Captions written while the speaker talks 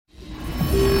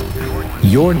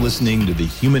You're listening to The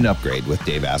Human Upgrade with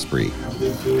Dave Asprey,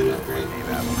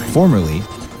 formerly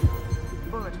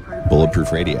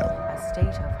Bulletproof Radio. A state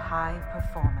of high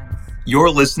performance. You're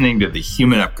listening to The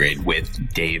Human Upgrade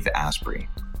with Dave Asprey.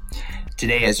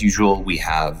 Today, as usual, we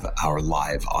have our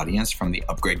live audience from the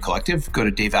Upgrade Collective. Go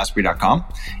to daveasprey.com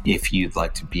if you'd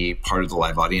like to be part of the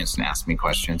live audience and ask me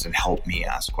questions and help me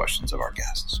ask questions of our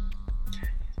guests.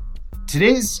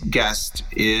 Today's guest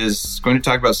is going to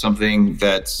talk about something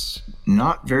that's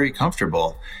not very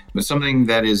comfortable, but something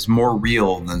that is more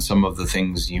real than some of the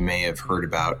things you may have heard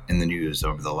about in the news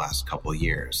over the last couple of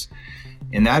years.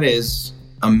 And that is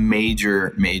a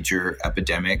major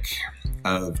epidemic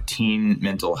of teen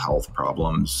mental health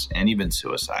problems and even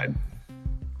suicide.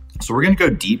 So we're going to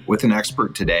go deep with an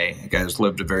expert today, a guy who's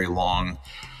lived a very long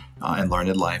and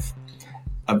learned life,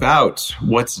 about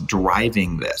what's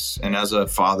driving this. And as a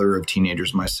father of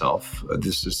teenagers myself,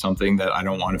 this is something that I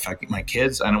don't want affecting my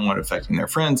kids. I don't want it affecting their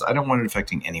friends. I don't want it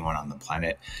affecting anyone on the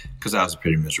planet, because I was a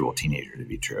pretty miserable teenager, to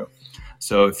be true.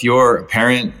 So if you're a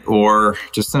parent or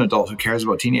just an adult who cares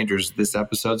about teenagers, this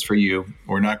episode's for you.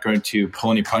 We're not going to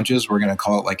pull any punches. We're going to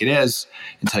call it like it is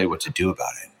and tell you what to do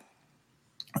about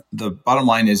it. The bottom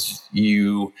line is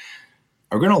you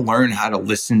are going to learn how to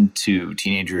listen to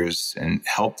teenagers and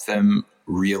help them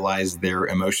realize their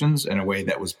emotions in a way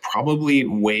that was probably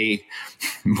way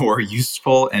more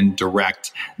useful and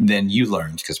direct than you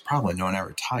learned, because probably no one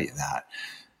ever taught you that.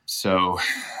 So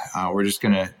we're just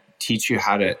going to teach you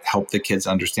how to help the kids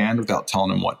understand without telling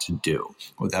them what to do,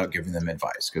 without giving them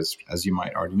advice. Because as you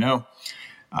might already know,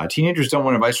 teenagers don't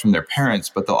want advice from their parents,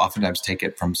 but they'll oftentimes take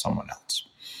it from someone else.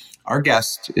 Our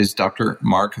guest is Dr.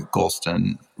 Mark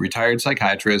Goulston, retired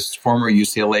psychiatrist, former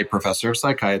UCLA professor of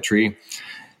psychiatry,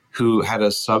 who had a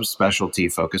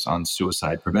subspecialty focus on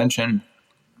suicide prevention.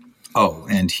 Oh,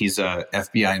 and he's a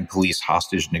FBI and police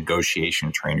hostage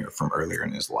negotiation trainer from earlier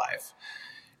in his life.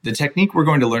 The technique we're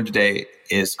going to learn today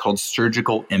is called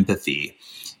surgical empathy.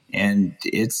 And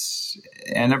it's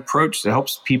an approach that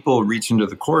helps people reach into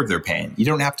the core of their pain. You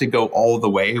don't have to go all the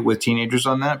way with teenagers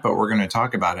on that, but we're going to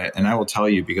talk about it. And I will tell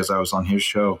you, because I was on his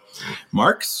show,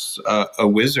 Mark's a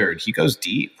wizard. He goes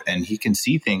deep and he can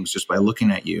see things just by looking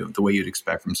at you the way you'd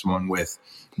expect from someone with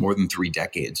more than 3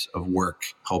 decades of work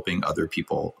helping other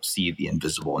people see the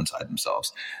invisible inside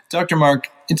themselves. Dr. Mark,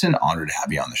 it's an honor to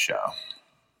have you on the show.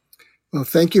 Well,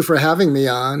 thank you for having me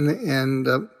on.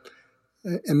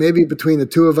 And maybe between the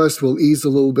two of us, we'll ease a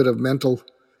little bit of mental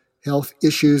health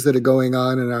issues that are going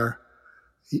on in our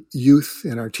youth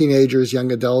and our teenagers,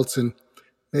 young adults, and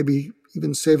maybe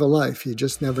even save a life. You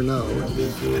just never know.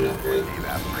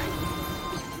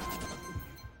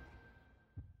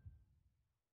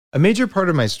 A major part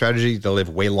of my strategy to live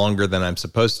way longer than I'm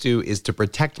supposed to is to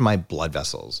protect my blood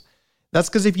vessels. That's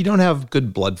because if you don't have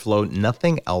good blood flow,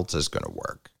 nothing else is going to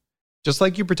work. Just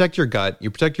like you protect your gut, you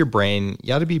protect your brain,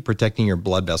 you ought to be protecting your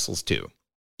blood vessels too.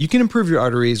 You can improve your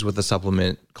arteries with a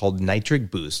supplement called Nitric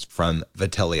Boost from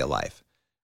Vitellia Life.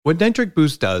 What Nitric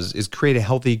Boost does is create a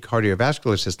healthy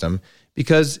cardiovascular system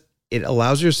because it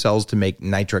allows your cells to make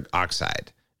nitric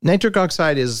oxide. Nitric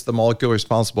oxide is the molecule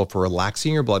responsible for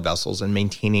relaxing your blood vessels and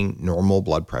maintaining normal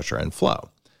blood pressure and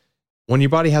flow. When your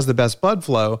body has the best blood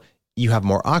flow, you have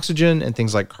more oxygen, and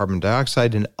things like carbon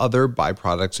dioxide and other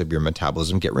byproducts of your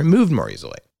metabolism get removed more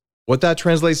easily. What that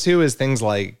translates to is things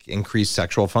like increased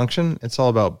sexual function. It's all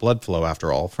about blood flow,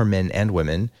 after all, for men and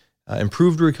women,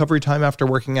 improved recovery time after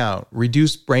working out,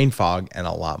 reduced brain fog, and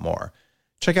a lot more.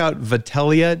 Check out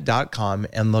Vitellia.com,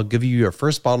 and they'll give you your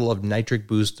first bottle of Nitric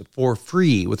Boost for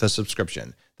free with a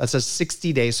subscription. That's a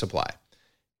 60-day supply.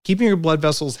 Keeping your blood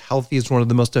vessels healthy is one of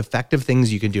the most effective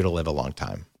things you can do to live a long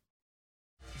time.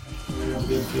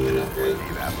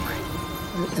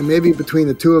 And maybe between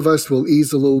the two of us, we'll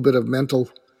ease a little bit of mental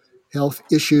health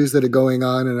issues that are going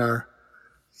on in our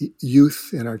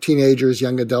youth and our teenagers,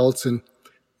 young adults, and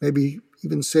maybe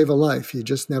even save a life. You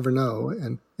just never know.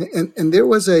 And there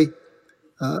was a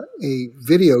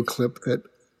video clip that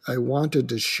I wanted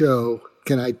to show.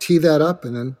 Can I tee that up?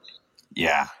 And then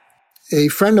Yeah. A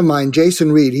friend of mine,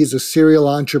 Jason Reed, he's a serial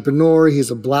entrepreneur.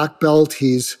 He's a black belt.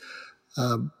 He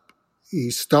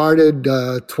started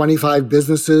 25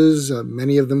 businesses.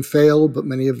 Many of them failed, but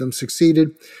many of them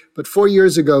succeeded. But 4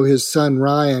 years ago, his son,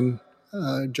 Ryan,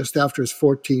 just after his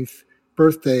 14th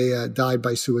birthday, died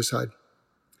by suicide.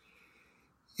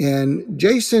 And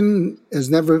Jason has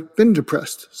never been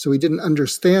depressed, so he didn't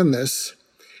understand this.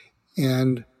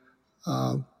 And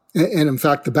in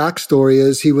fact, the backstory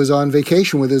is he was on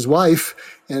vacation with his wife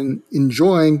and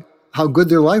enjoying how good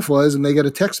their life was, and they got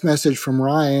a text message from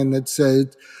Ryan that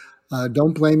said,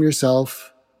 "Don't blame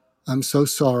yourself. I'm so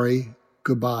sorry.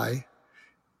 Goodbye."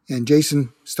 And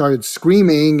Jason started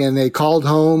screaming, and they called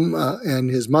home, and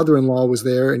his mother-in-law was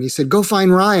there, and he said, "Go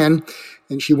find Ryan."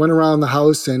 And she went around the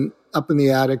house, and up in the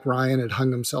attic, Ryan had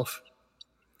hung himself.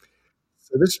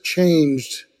 So this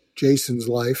changed Jason's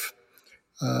life.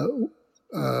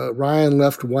 Ryan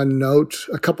left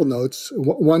a couple notes.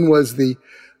 One was the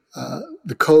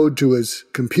code to his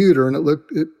computer, and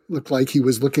it looked like he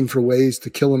was looking for ways to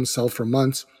kill himself for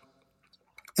months.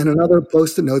 And another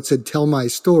post-it note said, "Tell my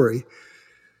story."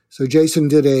 So Jason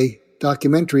did a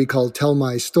documentary called Tell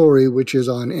My Story, which is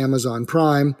on Amazon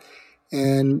Prime.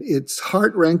 And it's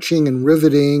heart-wrenching and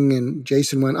riveting. And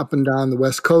Jason went up and down the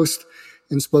West Coast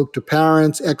and spoke to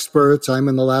parents, experts. I'm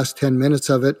in the last 10 minutes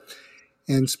of it.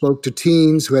 And spoke to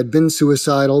teens who had been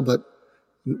suicidal but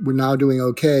were now doing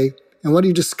okay. And what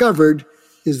he discovered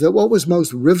is that what was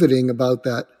most riveting about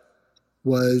that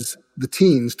was the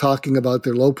teens talking about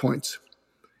their low points.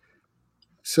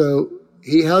 So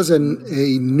he has a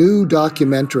new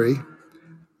documentary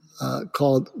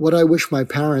called What I Wish My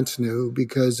Parents Knew,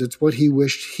 because it's what he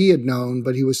wished he had known,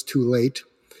 but he was too late.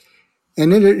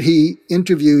 And in it, he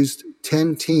interviews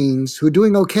 10 teens who are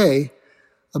doing okay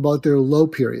about their low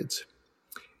periods.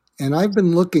 And I've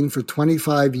been looking for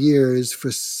 25 years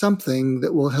for something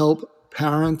that will help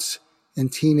parents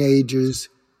and teenagers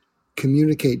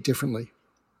communicate differently.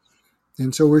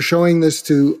 And so we're showing this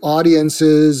to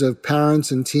audiences of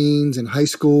parents and teens in high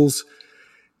schools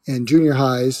and junior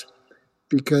highs,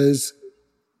 because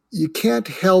you can't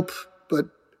help but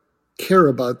care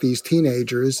about these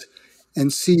teenagers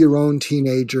and see your own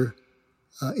teenager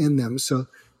in them. So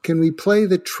can we play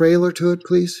the trailer to it,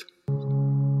 please?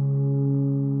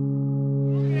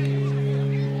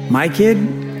 My kid,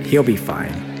 he'll be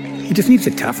fine. He just needs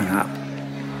to toughen up.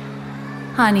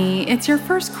 Honey, it's your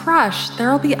first crush.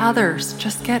 There'll be others.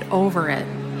 Just get over it.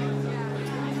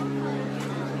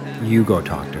 You go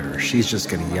talk to her. She's just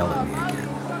gonna yell at me again.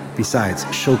 Besides,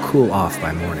 she'll cool off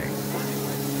by morning.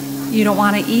 You don't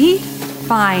want to eat?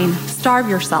 Fine. Starve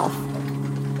yourself.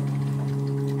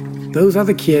 Those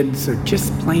other kids are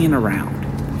just playing around.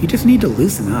 You just need to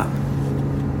loosen up.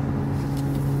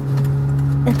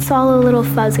 It's all a little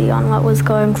fuzzy on what was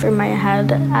going through my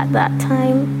head at that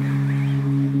time.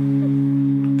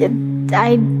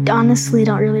 I honestly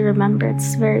don't really remember.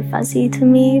 It's very fuzzy to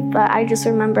me, but I just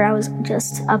remember I was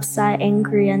just upset,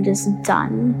 angry, and just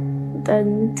done.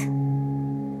 And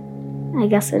I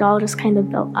guess it all just kind of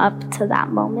built up to that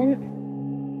moment.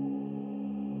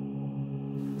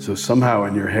 So somehow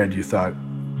in your head you thought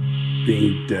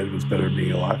being dead was better than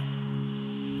being alive?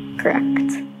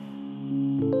 Correct.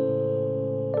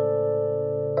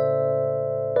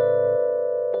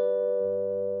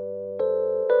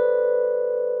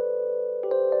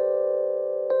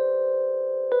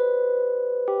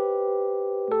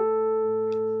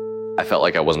 I felt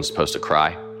like I wasn't supposed to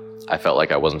cry. I felt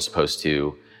like I wasn't supposed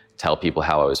to tell people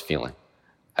how I was feeling.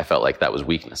 I felt like that was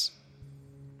weakness.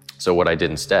 So what I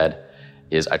did instead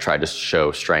is I tried to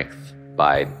show strength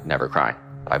by never crying,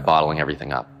 by bottling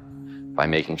everything up, by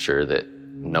making sure that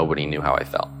nobody knew how I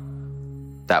felt.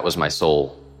 That was my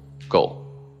sole goal,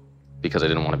 because I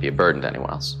didn't want to be a burden to anyone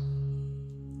else.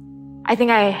 I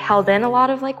think I held in a lot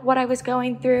of what I was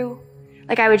going through.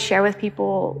 I would share with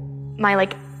people my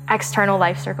external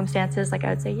life circumstances. I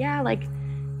would say, yeah,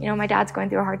 my dad's going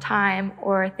through a hard time,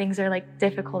 or things are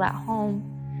difficult at home.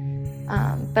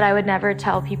 But I would never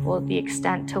tell people the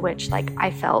extent to which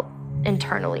I felt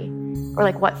internally, or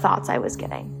what thoughts I was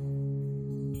getting.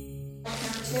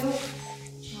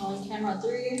 Camera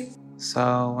 3.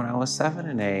 So when I was 7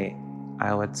 and 8,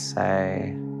 I would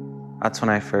say that's when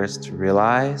I first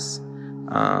realized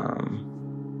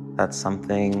that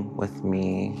something with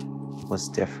me was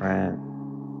different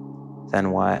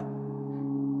than what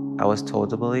I was told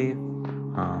to believe.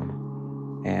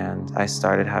 And I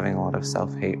started having a lot of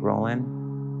self-hate rolling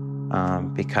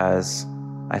because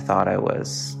I thought I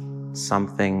was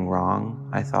something wrong.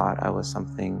 I thought I was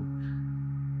something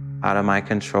out of my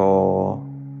control.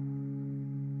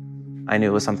 I knew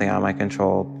it was something out of my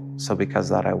control, so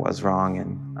because of that I was wrong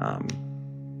and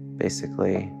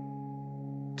basically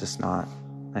just not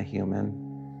a human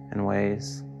in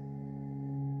ways.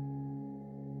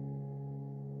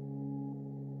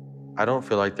 I don't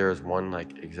feel like there's one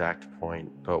exact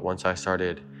point, but once I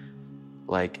started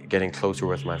getting closer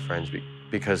with my friends,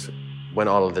 because when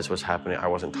all of this was happening, I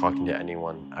wasn't talking to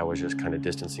anyone. I was just kind of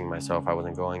distancing myself. I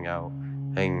wasn't going out,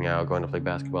 hanging out, going to play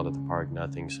basketball at the park,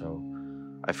 nothing. So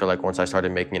I feel like once I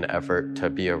started making an effort to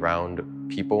be around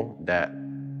people that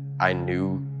I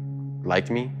knew liked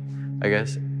me, I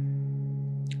guess,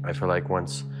 I feel like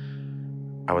once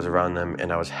I was around them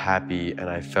and I was happy and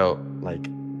I felt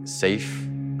safe,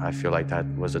 I feel like that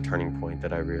was a turning point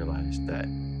that I realized that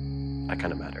I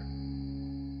kind of matter.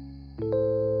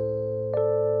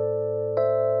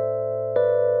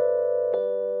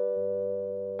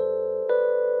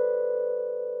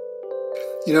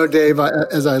 You know, Dave,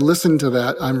 as I listen to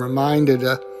that, I'm reminded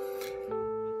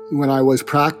when I was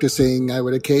practicing, I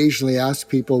would occasionally ask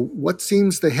people, what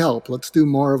seems to help? Let's do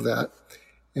more of that.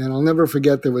 And I'll never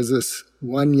forget there was this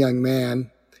one young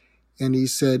man, and he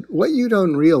said, what you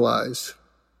don't realize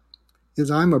is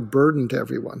I'm a burden to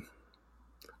everyone.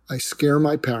 I scare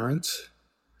my parents.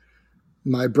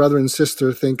 My brother and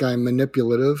sister think I'm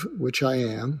manipulative, which I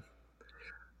am.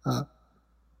 I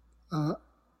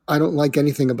don't like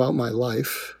anything about my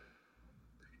life.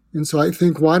 And so I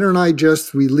think, why don't I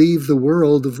just relieve the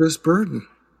world of this burden?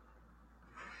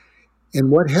 And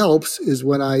what helps is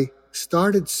when I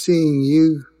started seeing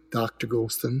you, Dr.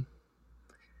 Goulston,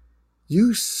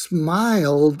 you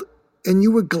smiled and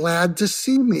you were glad to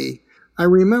see me. I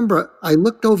remember I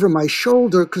looked over my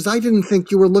shoulder because I didn't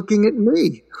think you were looking at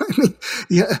me. I mean,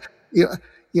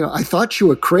 I thought you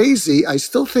were crazy. I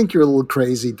still think you're a little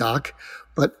crazy, Doc,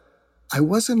 but I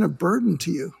wasn't a burden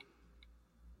to you.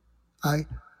 And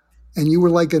you were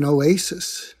like an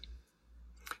oasis.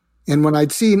 And when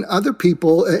I'd seen other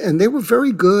people, and they were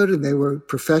very good and they were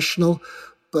professional,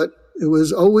 but it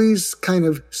was always kind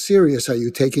of serious. Are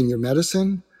you taking your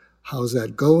medicine? How's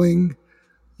that going?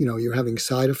 You're having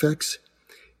side effects.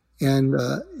 And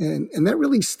that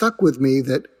really stuck with me,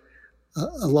 that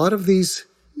a lot of these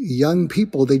young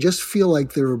people, they just feel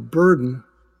like they're a burden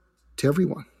to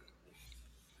everyone.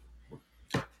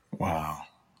 Wow.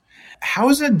 How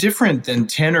is that different than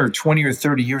 10 or 20 or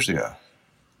 30 years ago?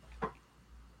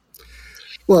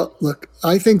 Well, look,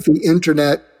 I think the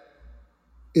internet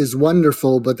is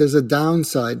wonderful, but there's a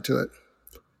downside to it.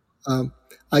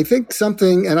 I think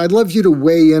something, and I'd love you to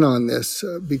weigh in on this,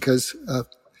 because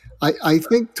I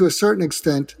think to a certain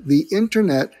extent, the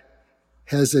internet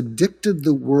has addicted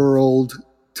the world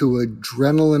to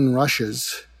adrenaline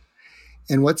rushes.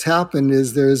 And what's happened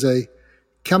is there's a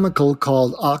chemical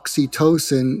called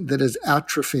oxytocin that is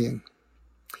atrophying.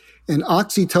 And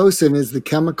oxytocin is the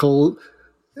chemical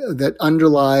that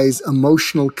underlies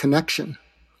emotional connection.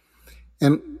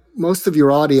 And most of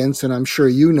your audience, and I'm sure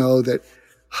you know, that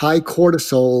high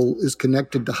cortisol is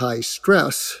connected to high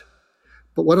stress.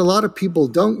 But what a lot of people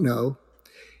don't know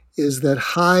is that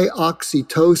high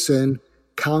oxytocin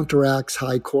counteracts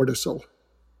high cortisol.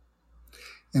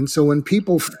 And so when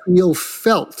people feel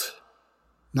felt,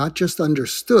 not just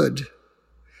understood,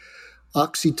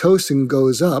 oxytocin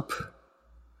goes up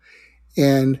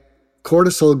and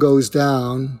cortisol goes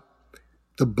down.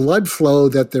 The blood flow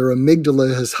that their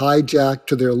amygdala has hijacked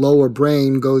to their lower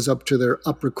brain goes up to their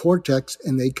upper cortex,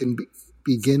 and they can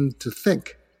begin to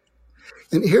think.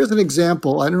 And here's an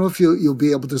example. I don't know if you'll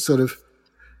be able to sort of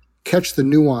catch the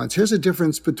nuance. Here's a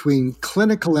difference between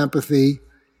clinical empathy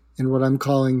and what I'm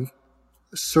calling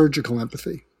surgical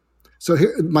empathy. So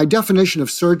here, my definition of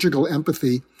surgical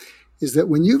empathy is that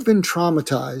when you've been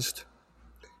traumatized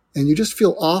and you just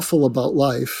feel awful about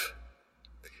life,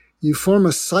 you form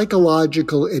a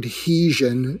psychological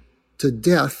adhesion to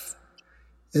death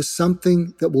as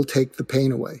something that will take the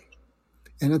pain away.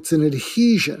 And it's an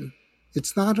adhesion.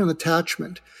 It's not an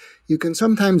attachment. You can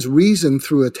sometimes reason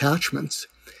through attachments,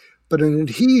 but an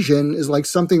adhesion is like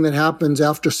something that happens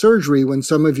after surgery when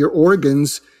some of your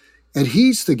organs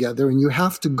adheres together and you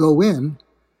have to go in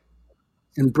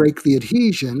and break the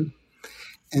adhesion.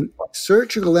 And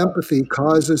surgical empathy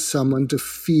causes someone to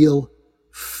feel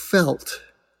felt,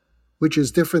 which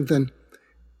is different than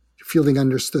feeling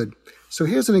understood. So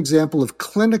here's an example of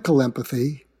clinical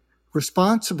empathy,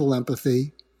 responsible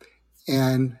empathy,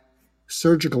 and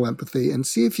surgical empathy, and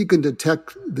see if you can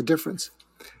detect the difference.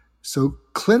 So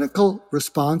clinical,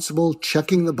 responsible,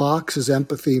 checking the boxes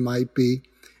empathy might be,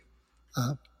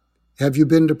 have you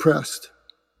been depressed?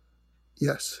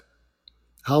 Yes.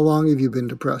 How long have you been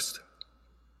depressed?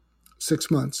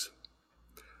 6 months.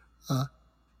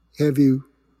 Have you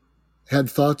had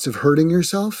thoughts of hurting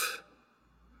yourself?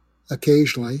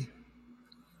 Occasionally.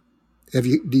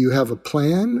 Do you have a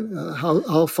plan?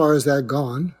 How far has that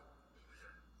gone?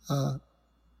 I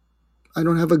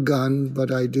don't have a gun,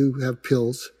 but I do have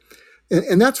pills.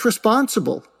 And that's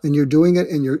responsible. And you're doing it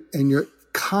and you're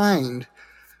kind.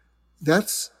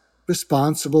 That's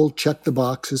responsible, check the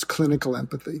boxes, clinical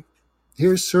empathy.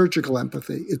 Here's surgical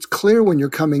empathy. It's clear when you're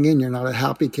coming in, you're not a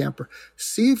happy camper.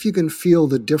 See if you can feel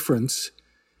the difference.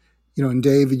 And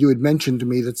Dave, you had mentioned to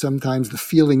me that sometimes the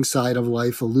feeling side of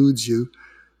life eludes you,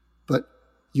 but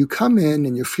you come in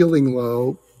and you're feeling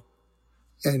low,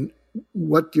 and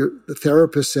what the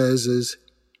therapist says is,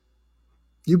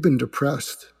 you've been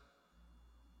depressed.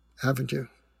 haven't you?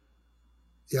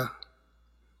 Yeah.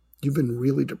 You've been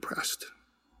really depressed.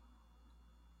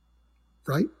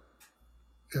 Right?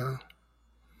 Yeah.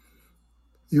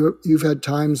 You've had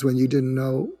times when you didn't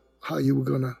know how you were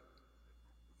going to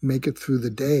make it through the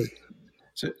day.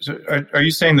 So are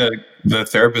you saying that the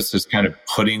therapist is kind of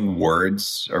putting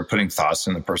words or putting thoughts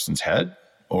in the person's head,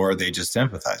 or are they just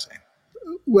empathizing?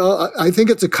 Well, I think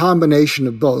it's a combination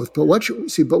of both. But what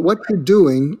you're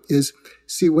doing is,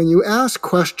 when you ask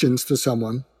questions to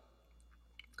someone,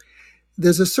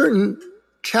 there's a certain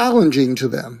challenging to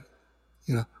them.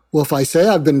 Well, if I say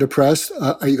I've been depressed,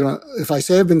 if I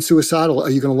say I've been suicidal, are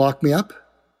you going to lock me up?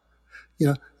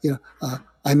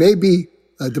 I may be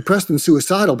depressed and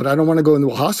suicidal, but I don't want to go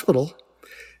into a hospital.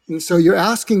 And so you're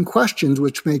asking questions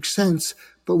which make sense.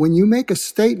 But when you make a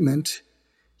statement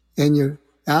and you're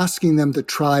asking them to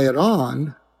try it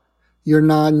on, you're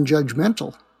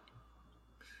non-judgmental.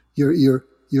 You're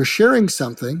sharing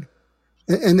something,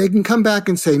 and they can come back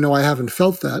and say, "No, I haven't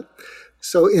felt that."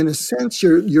 So in a sense,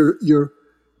 you're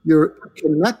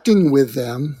connecting with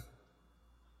them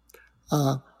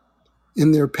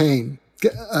in their pain.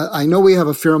 I know we have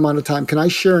a fair amount of time. Can I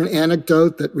share an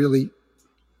anecdote that really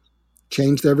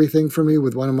changed everything for me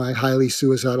with one of my highly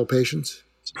suicidal patients?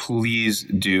 Please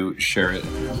do share it.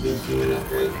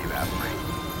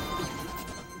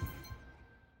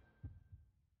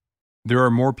 There are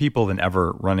more people than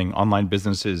ever running online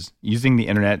businesses using the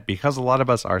internet because a lot of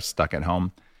us are stuck at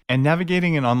home. And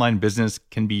navigating an online business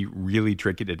can be really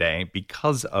tricky today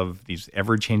because of these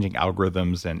ever-changing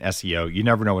algorithms and SEO. You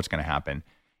never know what's going to happen.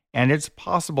 And it's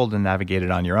possible to navigate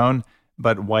it on your own,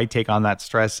 but why take on that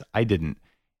stress? I didn't.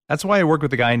 That's why I worked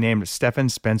with a guy named Stephan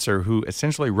Spencer, who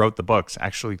essentially wrote the books,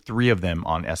 actually 3 of them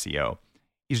on SEO.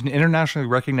 He's an internationally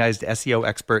recognized SEO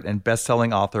expert and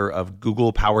best-selling author of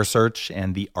Google Power Search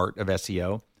and The Art of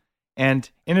SEO. And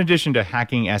in addition to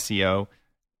hacking SEO,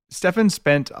 Stephan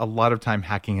spent a lot of time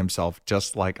hacking himself,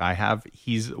 just like I have.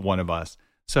 He's one of us.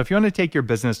 So if you want to take your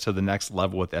business to the next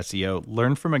level with SEO,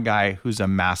 learn from a guy who's a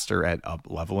master at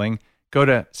up-leveling. Go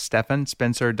to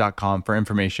stephanspencer.com for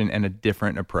information and a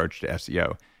different approach to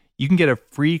SEO. You can get a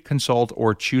free consult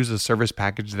or choose a service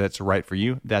package that's right for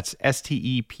you. That's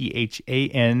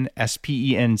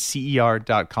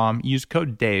stephanspencer.com. Use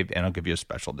code DAVE and I'll give you a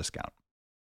special discount.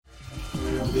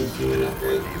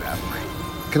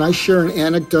 Can I share an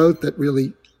anecdote that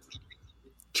really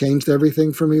changed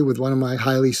everything for me with one of my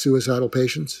highly suicidal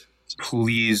patients?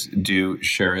 Please do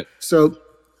share it. So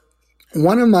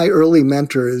one of my early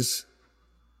mentors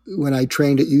when I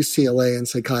trained at UCLA in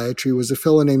psychiatry was a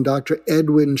fellow named Dr.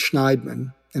 Edwin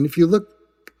Schneidman. And if you look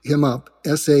him up,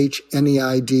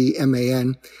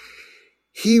 Schneidman,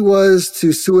 he was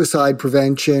to suicide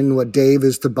prevention what Dave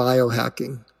is to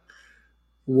biohacking,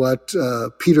 what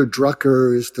Peter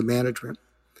Drucker is to management.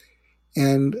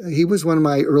 And he was one of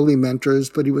my early mentors,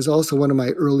 but he was also one of my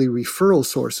early referral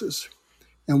sources.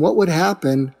 And what would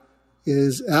happen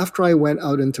is after I went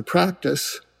out into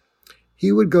practice,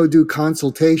 he would go do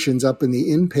consultations up in the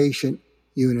inpatient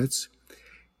units,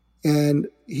 and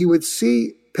he would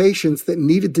see patients that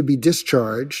needed to be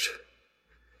discharged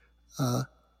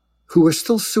who were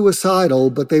still suicidal,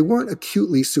 but they weren't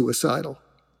acutely suicidal.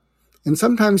 And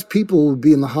sometimes people would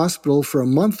be in the hospital for a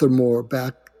month or more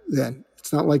back then.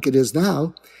 It's not like it is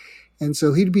now. And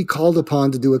so he'd be called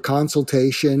upon to do a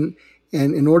consultation,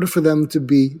 and in order for them to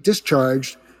be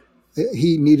discharged,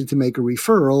 he needed to make a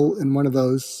referral, and one of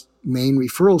those main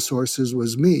referral sources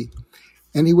was me.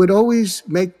 And he would always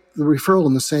make the referral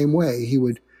in the same way. He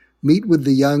would meet with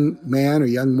the young man or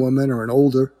young woman or an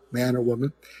older man or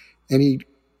woman, and he'd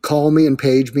call me and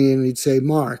page me, and he'd say,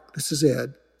 "Mark, this is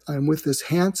Ed. I'm with this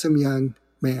handsome young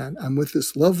man. I'm with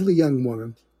this lovely young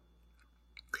woman.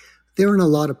 They're in a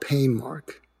lot of pain,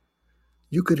 Mark.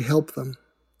 You could help them,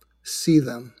 see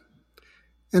them."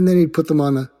 And then he'd put them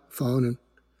on the phone, and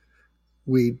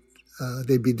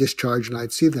they'd be discharged, and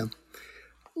I'd see them.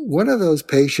 One of those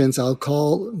patients I'll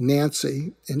call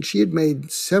Nancy, and she had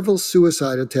made several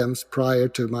suicide attempts prior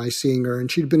to my seeing her,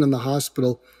 and she'd been in the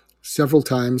hospital several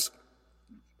times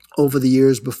over the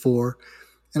years before.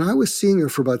 And I was seeing her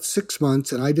for about 6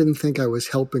 months, and I didn't think I was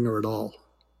helping her at all.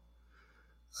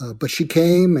 But she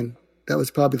came, and that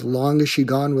was probably the longest she'd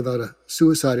gone without a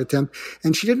suicide attempt.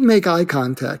 And she didn't make eye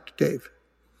contact, Dave.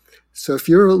 So if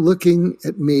you're looking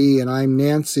at me and I'm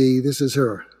Nancy, this is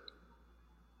her.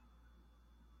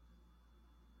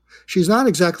 She's not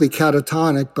exactly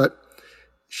catatonic, but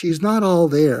she's not all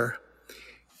there.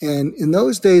 And in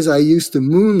those days, I used to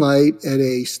moonlight at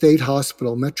a state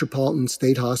hospital, Metropolitan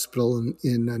State Hospital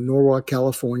in Norwalk,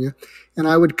 California. And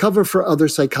I would cover for other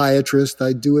psychiatrists.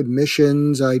 I'd do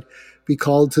admissions. I'd be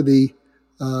called to the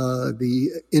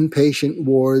the inpatient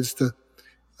wards to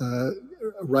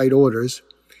write orders.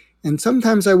 And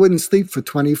sometimes I wouldn't sleep for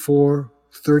 24,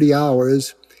 30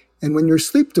 hours. And when you're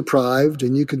sleep deprived,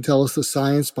 and you can tell us the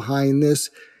science behind this,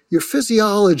 your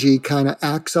physiology kind of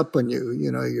acts up on you.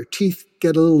 You know, your teeth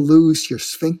get a little loose, your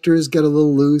sphincters get a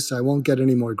little loose. I won't get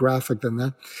any more graphic than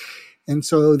that. And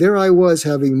so there I was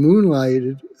having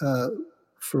moonlighted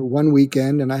for one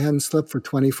weekend, and I hadn't slept for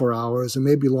 24 hours and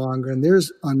maybe longer. And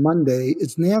there's on Monday,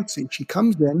 it's Nancy. She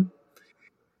comes in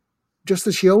just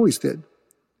as she always did.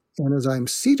 And as I'm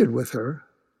seated with her,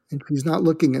 and she's not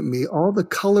looking at me, all the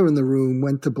color in the room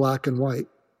went to black and white.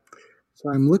 So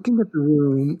I'm looking at the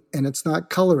room, and it's not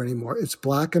color anymore. It's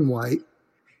black and white.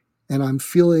 And I'm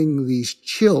feeling these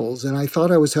chills, and I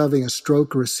thought I was having a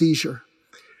stroke or a seizure.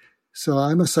 So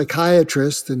I'm a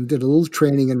psychiatrist and did a little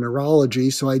training in neurology.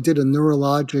 So I did a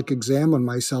neurologic exam on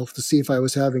myself to see if I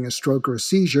was having a stroke or a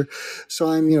seizure. So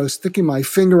I'm, sticking my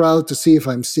finger out to see if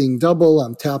I'm seeing double.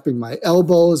 I'm tapping my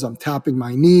elbows. I'm tapping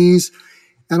my knees,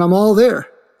 and I'm all there.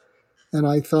 And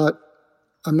I thought,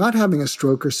 I'm not having a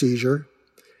stroke or seizure.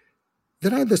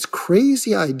 Then I had this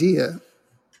crazy idea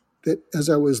that as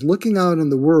I was looking out in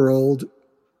the world,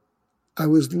 I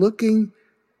was looking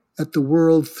at the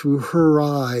world through her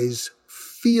eyes,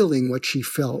 feeling what she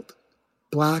felt,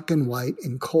 black and white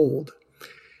and cold.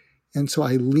 And so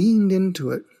I leaned into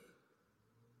it,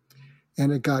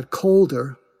 and it got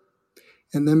colder.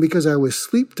 And then because I was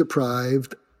sleep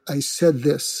deprived, I said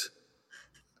this,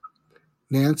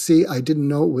 Nancy, I didn't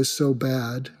know it was so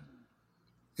bad,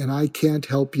 and I can't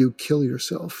help you kill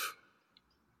yourself.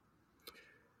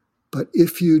 But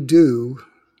if you do,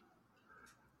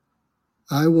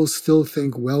 I will still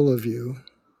think well of you.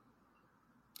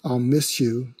 I'll miss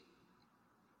you.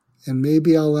 And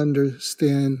maybe I'll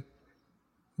understand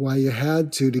why you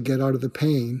had to get out of the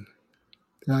pain.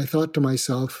 And I thought to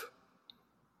myself,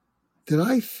 did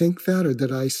I think that or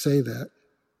did I say that?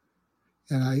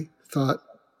 And I thought,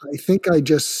 I think I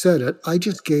just said it. I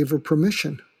just gave her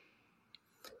permission.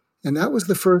 And that was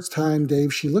the first time,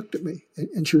 Dave, she looked at me.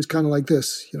 And she was kind of like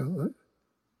this, And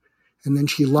then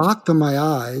she locked on my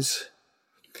eyes.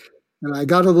 And I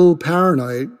got a little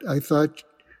paranoid. I thought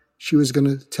she was going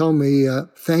to tell me,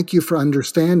 thank you for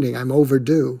understanding. I'm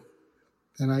overdue.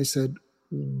 And I said,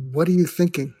 what are you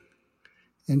thinking?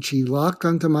 And she locked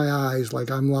onto my eyes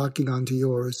like I'm locking onto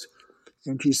yours.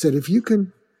 And she said, if you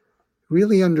can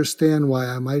really understand why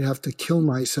I might have to kill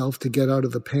myself to get out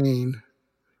of the pain,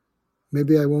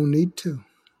 maybe I won't need to.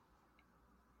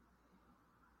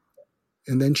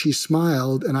 And then she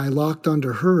smiled, and I locked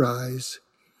onto her eyes.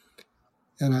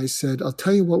 And I said, I'll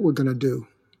tell you what we're going to do.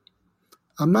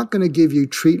 I'm not going to give you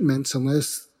treatments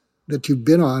that you've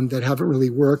been on that haven't really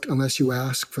worked unless you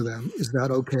ask for them. Is that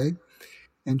okay?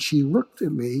 And she looked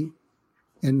at me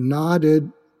and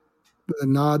nodded with a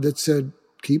nod that said,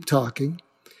 keep talking.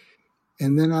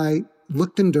 And then I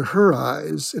looked into her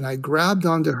eyes, and I grabbed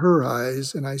onto her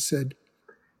eyes, and I said,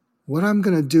 what I'm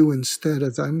going to do instead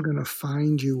is I'm going to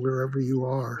find you wherever you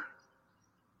are.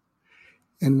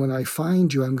 And when I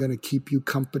find you, I'm going to keep you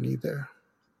company there,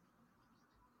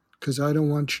 because I don't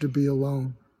want you to be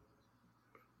alone.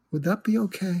 Would that be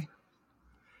okay?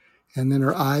 And then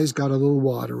her eyes got a little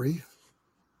watery,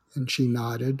 and she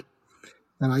nodded,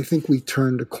 and I think we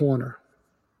turned a corner.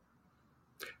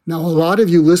 Now, a lot of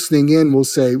you listening in will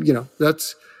say,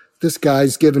 this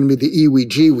guy's giving me the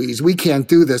eewee-jeewees. We can't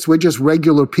do this. We're just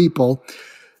regular people.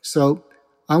 So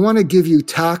I want to give you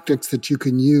tactics that you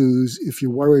can use if you're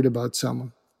worried about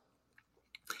someone.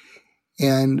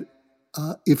 And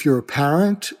if you're a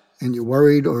parent and you're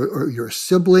worried, or you're a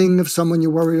sibling of someone you're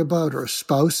worried about, or a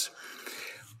spouse,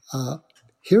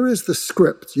 here is the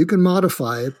script. You can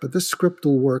modify it, but this script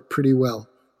will work pretty well.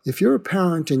 If you're a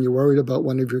parent and you're worried about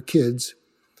one of your kids,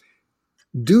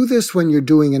 do this when you're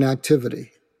doing an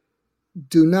activity.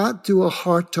 Do not do a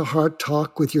heart-to-heart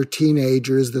talk with your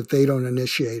teenagers that they don't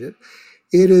initiate it.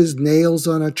 It is nails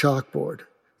on a chalkboard.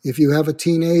 If you have a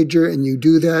teenager and you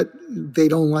do that, they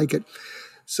don't like it.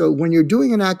 So when you're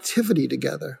doing an activity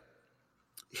together,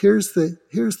 here's the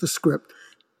script.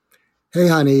 Hey,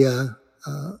 honey,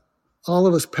 all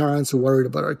of us parents are worried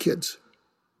about our kids.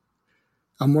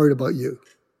 I'm worried about you.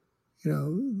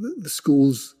 The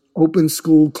schools, open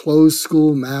school, closed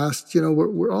school, masked,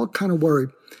 we're all kind of worried.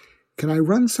 Can I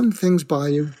run some things by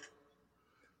you?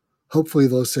 Hopefully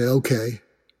they'll say, okay.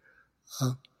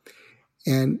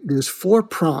 And there's 4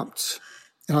 prompts.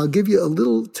 And I'll give you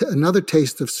another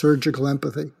taste of surgical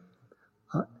empathy.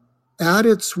 At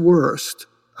its worst,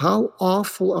 how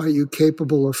awful are you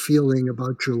capable of feeling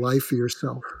about your life or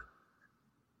yourself?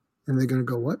 And they're going to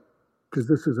go, what? Because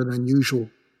this is an unusual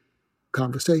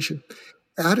conversation.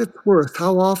 At its worst,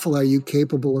 how awful are you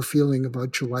capable of feeling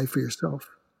about your life or yourself?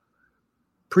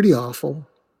 Pretty awful.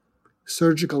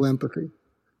 Surgical empathy.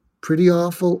 Pretty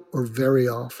awful or very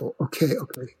awful? Okay,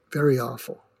 very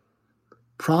awful.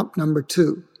 Prompt number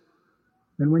 2.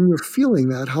 And when you're feeling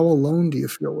that, how alone do you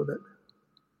feel with it?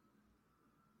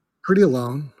 Pretty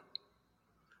alone.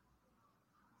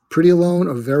 Pretty alone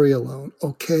or very alone?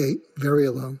 Okay, very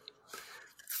alone.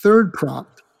 Third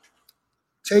prompt.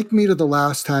 Take me to the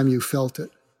last time you felt it.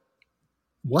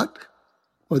 What?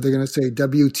 Or they're going to say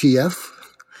WTF?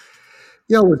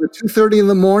 Yeah, was it 2:30 in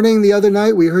the morning the other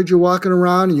night? We heard you walking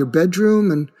around in your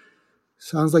bedroom and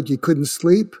sounds like you couldn't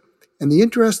sleep. And the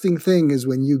interesting thing is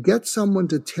when you get someone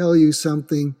to tell you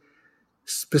something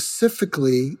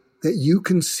specifically that you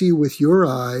can see with your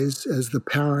eyes as the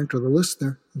parent or the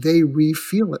listener, they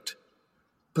re-feel it,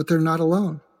 but they're not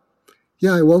alone.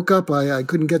 Yeah, I woke up, I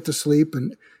couldn't get to sleep,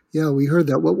 and yeah, we heard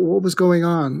that. What was going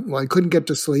on? Well, I couldn't get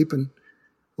to sleep, and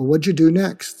well, what'd you do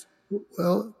next?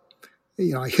 Well,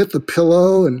 I hit the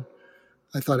pillow, and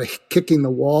I thought of kicking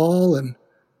the wall, and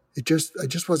I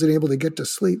just wasn't able to get to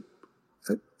sleep.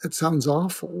 That sounds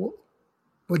awful.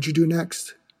 What'd you do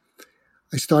next?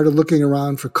 I started looking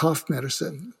around for cough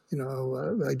medicine.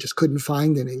 I just couldn't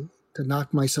find any to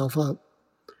knock myself out.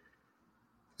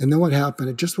 And then what happened?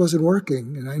 It just wasn't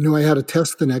working. And I knew I had a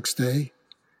test the next day.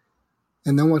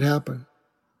 And then what happened?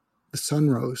 The sun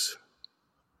rose.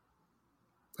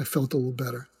 I felt a little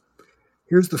better.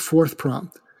 Here's the fourth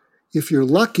prompt. If you're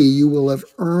lucky, you will have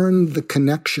earned the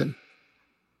connection.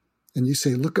 And you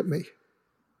say, look at me.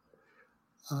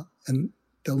 And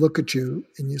they'll look at you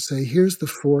and you say, here's the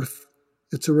fourth.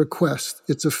 It's a request.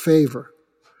 It's a favor.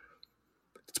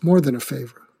 It's more than a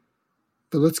favor.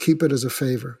 But let's keep it as a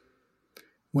favor.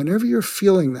 Whenever you're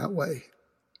feeling that way,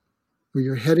 where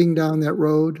you're heading down that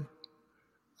road,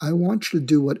 I want you to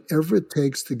do whatever it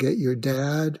takes to get your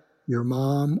dad, your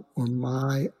mom, or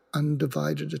my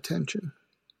undivided attention.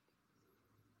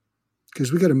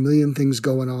 Because we got a million things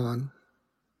going on.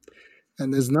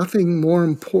 And there's nothing more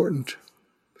important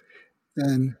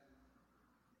than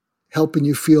helping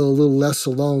you feel a little less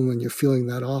alone when you're feeling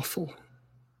that awful.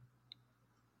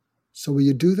 So will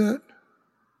you do that?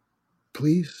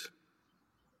 Please?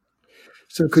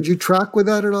 So could you track with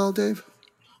that at all, Dave?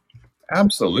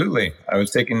 Absolutely. I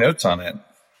was taking notes on it.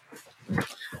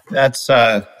 That's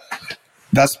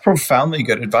profoundly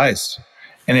good advice.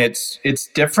 And it's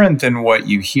different than what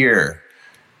you hear.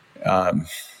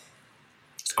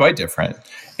 It's quite different.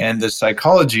 And the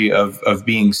psychology of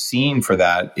being seen for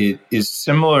that, it is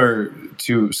similar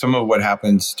to some of what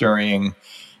happens during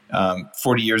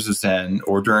 40 years of Zen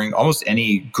or during almost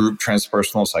any group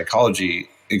transpersonal psychology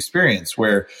experience,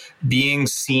 where being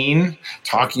seen,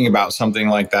 talking about something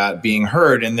like that, being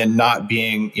heard, and then not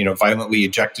being, violently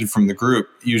ejected from the group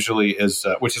usually is,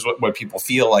 which is what people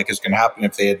feel like is going to happen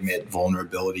if they admit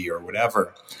vulnerability or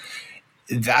whatever.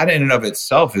 That in and of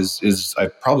itself is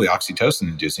probably oxytocin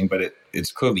inducing, but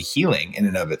it's clearly healing in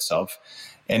and of itself.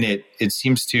 And it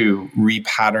seems to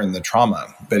repattern the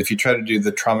trauma. But if you try to do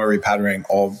the trauma repatterning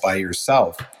all by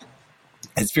yourself,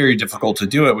 it's very difficult to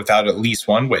do it without at least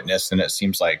one witness. And it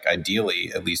seems like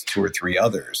ideally at least 2 or 3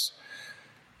 others.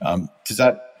 Does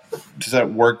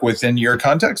that work within your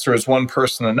context, or is one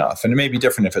person enough? And it may be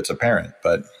different if it's a parent,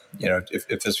 but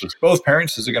if this was both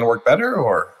parents, is it going to work better,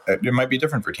 or it might be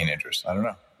different for teenagers? I don't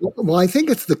know. Well, I think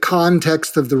it's the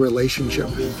context of the relationship.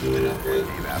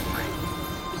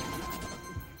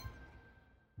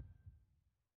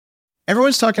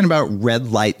 Everyone's talking about red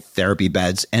light therapy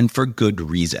beds, and for good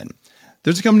reason.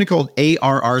 There's a company called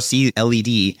ARRC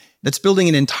LED that's building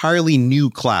an entirely new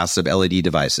class of LED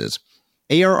devices.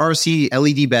 ARRC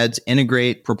LED beds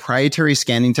integrate proprietary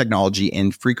scanning technology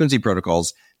and frequency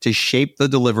protocols to shape the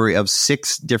delivery of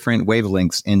 6 different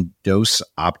wavelengths in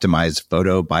dose-optimized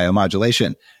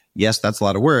photobiomodulation. Yes, that's a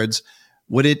lot of words.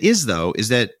 What it is, though, is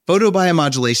that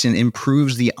photobiomodulation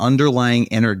improves the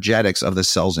underlying energetics of the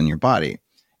cells in your body.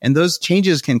 And those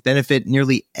changes can benefit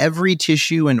nearly every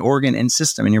tissue and organ and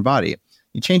system in your body.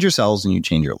 You change your cells and you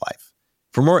change your life.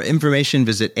 For more information,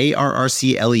 visit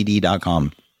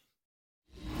arrcled.com.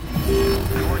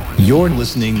 You're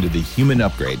listening to The Human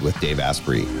Upgrade with Dave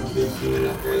Asprey.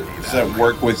 Does that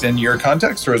work within your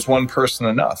context, or is one person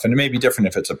enough? And it may be different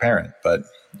if it's a parent, but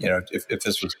if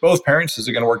this was both parents, is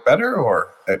it going to work better,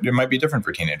 or it might be different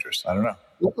for teenagers? I don't know.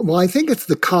 Well, I think it's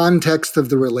the context of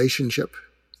the relationship.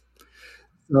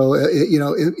 So,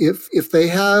 if they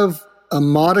have a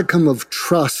modicum of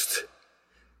trust,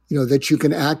 that you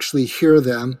can actually hear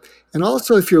them. And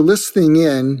also if you're listening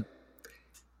in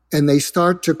and they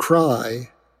start to cry,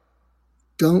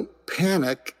 don't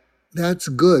panic that's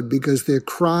good because they're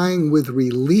crying with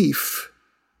relief.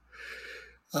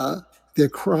 They're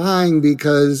crying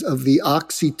because of the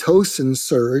oxytocin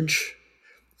surge,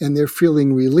 and they're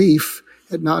feeling relief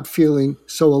at not feeling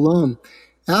so alone.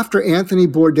 After Anthony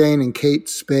Bourdain and Kate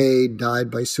Spade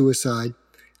died by suicide,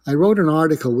 I wrote an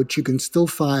article which you can still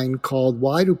find called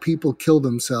 "Why Do People Kill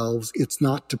Themselves? It's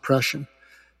Not Depression."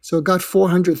 So it got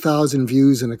 400,000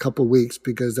 views in a couple of weeks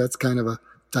because that's kind of a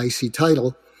dicey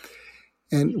title.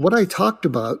 And what I talked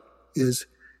about is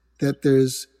that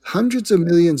there's hundreds of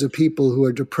millions of people who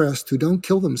are depressed who don't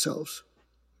kill themselves.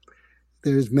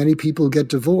 There's many people who get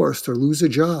divorced or lose a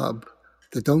job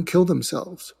that don't kill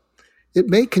themselves. It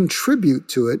may contribute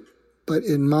to it, but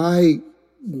in my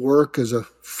work as a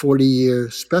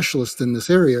 40-year specialist in this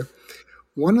area,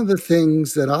 one of the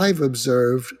things that I've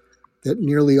observed that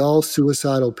nearly all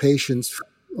suicidal patients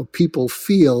or people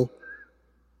feel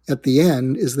at the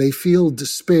end is they feel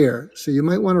despair. So you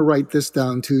might want to write this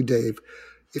down too, Dave.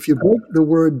 If you break the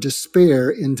word despair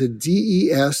into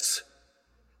DES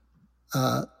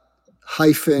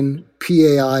hyphen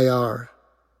PAIR,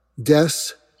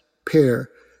 despair,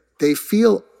 they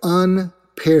feel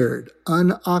unpaired,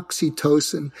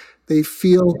 unoxytocin. They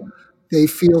feel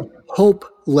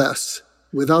hopeless,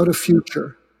 without a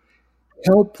future,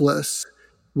 helpless,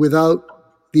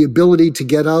 without the ability to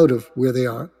get out of where they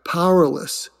are,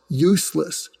 powerless,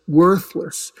 useless,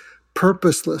 worthless,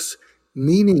 purposeless,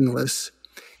 meaningless.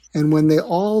 And when they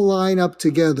all line up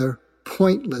together,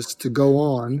 pointless to go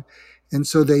on. And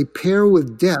so they pair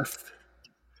with death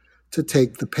to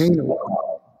take the pain away.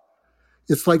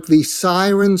 It's like the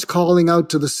sirens calling out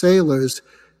to the sailors,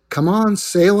 come on,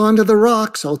 sail onto the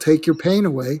rocks, I'll take your pain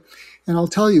away. And I'll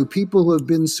tell you, people who have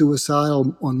been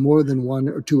suicidal on more than one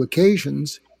or two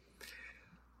occasions,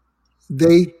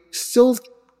 they still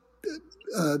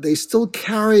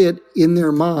carry it in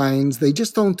their minds. They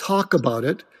just don't talk about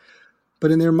it.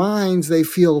 But in their minds, they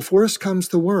feel, if worse comes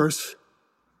to worse,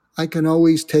 I can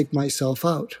always take myself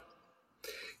out.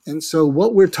 And so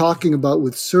what we're talking about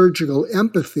with surgical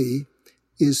empathy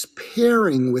is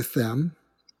pairing with them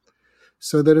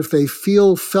so that if they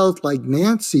felt like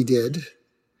Nancy did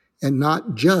and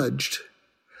not judged,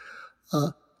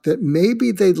 that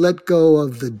maybe they'd let go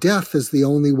of the death as the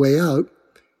only way out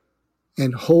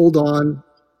and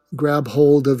grab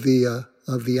hold of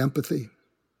the empathy.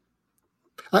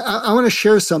 I want to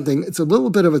share something. It's a little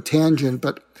bit of a tangent,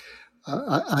 but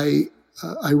I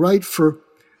write for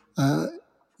the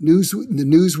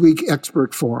Newsweek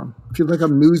Expert Forum. If you look up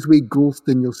Newsweek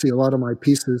Goulston, you'll see a lot of my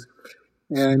pieces.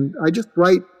 And I just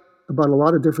write about a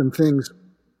lot of different things.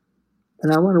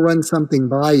 And I want to run something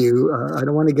by you. I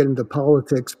don't want to get into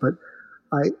politics, but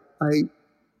I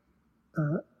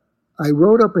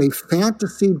wrote up a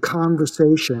fantasy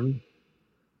conversation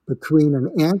between an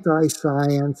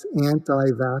anti-science,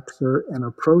 anti-vaxxer, and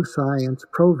a pro-science,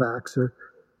 pro-vaxxer,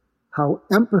 how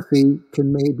empathy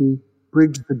can maybe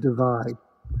bridge the divide.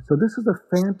 So this is a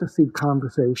fantasy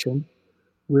conversation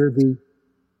where the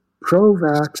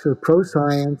pro-vax or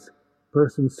pro-science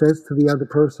person says to the other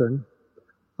person,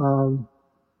 how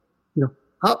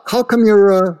come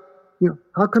you're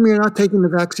not taking the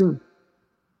vaccine?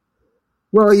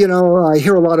 Well, I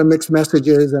hear a lot of mixed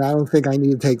messages, and I don't think I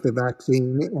need to take the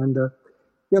vaccine. And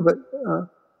but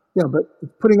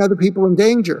it's putting other people in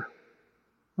danger,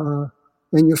 and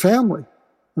your family.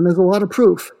 And there's a lot of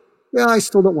proof. Yeah, I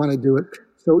still don't want to do it.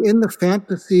 So in the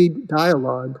fantasy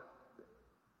dialogue,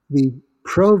 the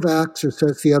pro-vaxxer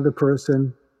says to the other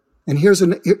person, and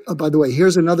by the way,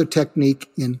 here's another technique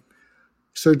in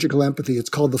surgical empathy. It's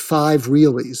called the 5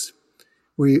 reallys,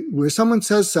 where someone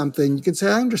says something, you can say,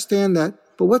 I understand that,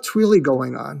 but what's really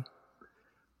going on?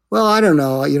 Well, I don't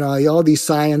know. All these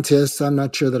scientists, I'm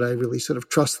not sure that I really sort of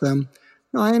trust them.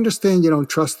 No, I understand you don't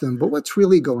trust them, but what's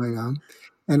really going on?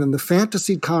 And in the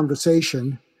fantasy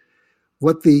conversation,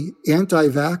 what the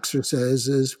anti-vaxxer says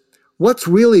is, what's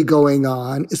really going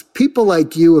on is people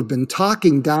like you have been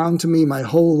talking down to me my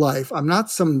whole life. I'm not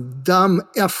some dumb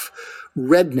F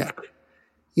redneck.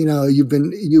 You've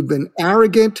been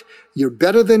arrogant. You're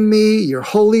better than me. You're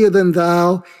holier than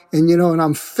thou. And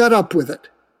I'm fed up with it.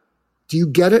 Do you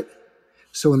get it?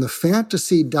 So in the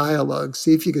fantasy dialogue,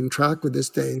 see if you can track with this,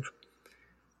 Dave.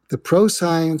 The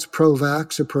pro-science,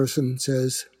 pro-vaxxer person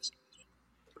says,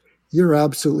 you're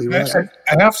absolutely right.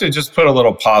 I have to just put a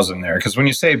little pause in there, because when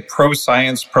you say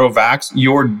pro-science, pro-vax,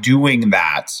 you're doing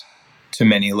that to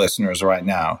many listeners right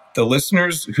now. The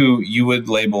listeners who you would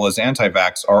label as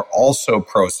anti-vax are also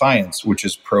pro-science, which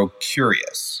is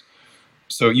pro-curious.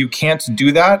 So you can't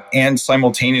do that and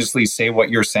simultaneously say what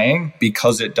you're saying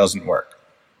because it doesn't work.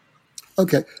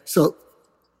 Okay, so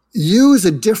use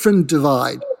a different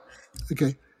divide.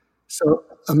 Okay. So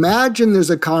imagine there's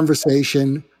a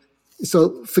conversation.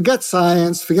 So forget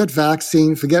science, forget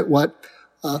vaccine, forget what.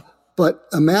 But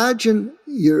imagine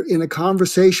you're in a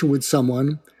conversation with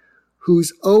someone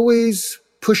who's always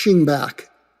pushing back,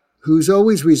 who's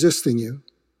always resisting you.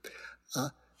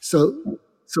 So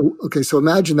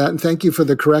imagine that, and thank you for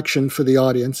the correction for the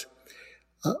audience.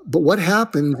 But what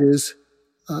happens is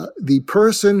the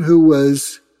person who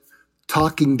was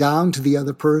talking down to the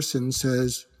other person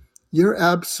says, "You're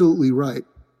absolutely right.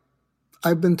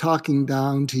 I've been talking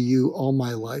down to you all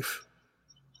my life.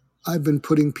 I've been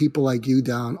putting people like you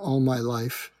down all my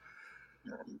life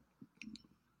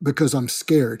because I'm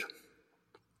scared."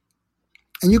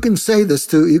 And you can say this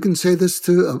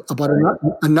to about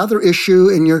another issue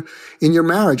in your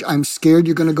marriage. I'm scared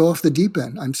you're going to go off the deep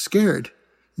end. I'm scared,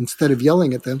 instead of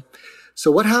yelling at them.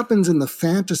 So what happens in the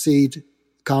fantasy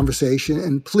conversation?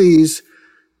 And please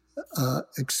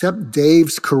accept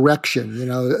Dave's correction.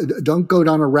 Don't go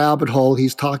down a rabbit hole.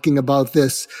 He's talking about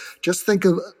this. Just think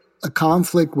of a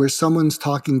conflict where someone's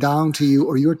talking down to you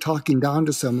or you're talking down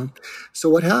to someone. So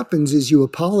what happens is you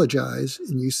apologize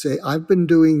and you say, "I've been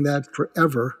doing that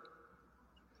forever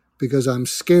because I'm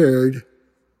scared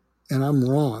and I'm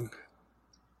wrong.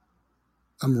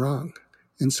 I'm wrong."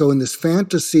 And so in this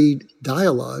fantasy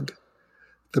dialogue,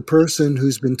 the person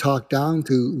who's been talked down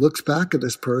to looks back at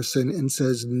this person and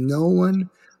says, "No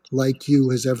one like you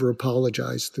has ever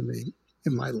apologized to me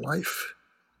in my life."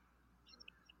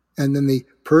 And then the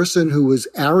person who was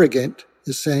arrogant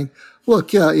is saying,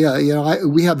 "Look,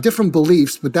 we have different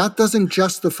beliefs, but that doesn't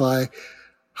justify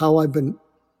how I've been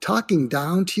talking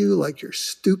down to you like you're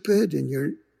stupid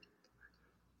and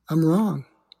I'm wrong.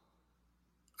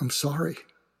 I'm sorry."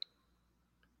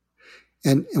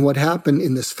 And what happened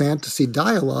in this fantasy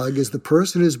dialogue is the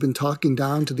person who's been talking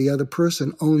down to the other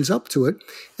person owns up to it,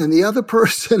 and the other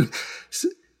person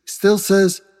still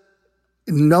says,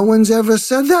 "No one's ever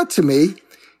said that to me."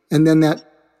 And then that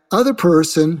other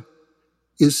person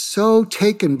is so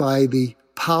taken by the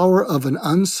power of an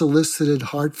unsolicited,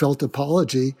 heartfelt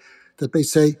apology that they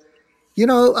say, "I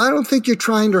don't think you're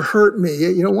trying to hurt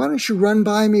me. Why don't you run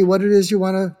by me what it is you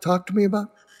want to talk to me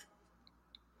about?"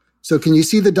 So can you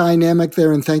see the dynamic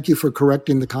there? And thank you for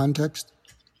correcting the context.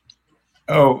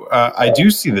 I do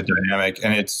see the dynamic,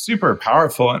 and it's super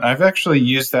powerful. And I've actually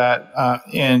used that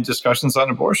in discussions on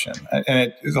abortion.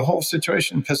 And the whole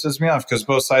situation pisses me off because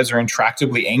both sides are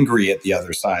intractably angry at the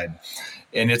other side.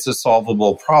 And it's a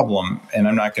solvable problem. And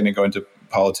I'm not going to go into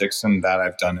politics and that.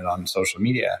 I've done it on social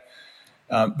media.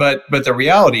 But the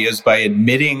reality is, by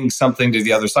admitting something to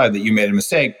the other side that you made a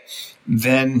mistake,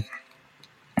 then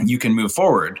you can move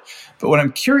forward. But what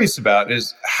I'm curious about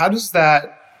is, how does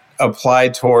that apply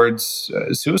towards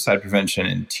suicide prevention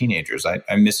in teenagers?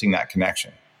 I'm missing that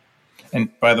connection. And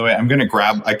by the way,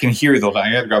 I can hear I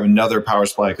got to grab another power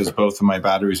supply because both of my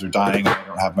batteries are dying and I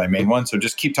don't have my main one. So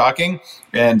just keep talking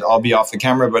and I'll be off the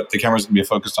camera, but the camera's going to be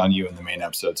focused on you in the main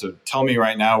episode. So tell me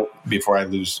right now before I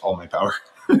lose all my power.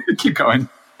 Keep going.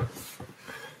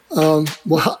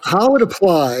 Well, how it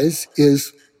applies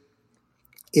is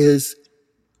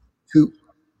to,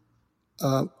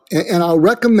 and I'll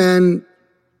recommend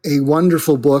a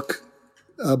wonderful book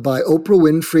by Oprah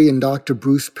Winfrey and Dr.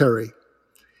 Bruce Perry.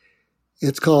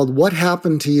 It's called "What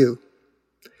Happened to You?"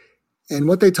 And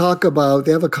what they talk about,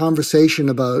 they have a conversation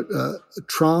about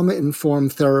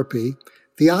trauma-informed therapy.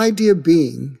 The idea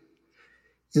being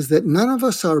is that none of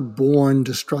us are born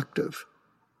destructive.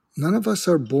 None of us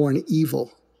are born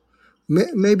evil.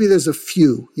 Maybe there's a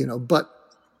few, but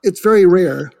it's very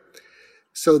rare.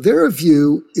 So their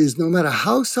view is no matter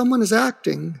how someone is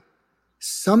acting,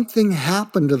 something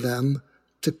happened to them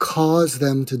to cause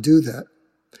them to do that.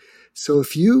 So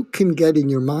if you can get in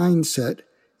your mindset,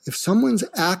 if someone's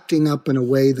acting up in a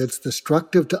way that's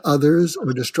destructive to others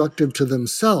or destructive to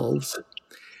themselves,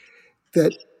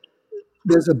 that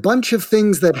there's a bunch of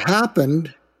things that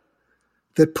happened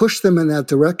that pushed them in that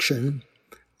direction.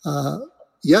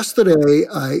 Yesterday,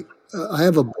 I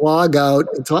have a blog out.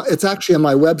 It's actually on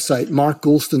my website,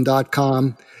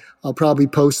 markgoulston.com. I'll probably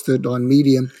post it on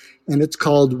Medium. And it's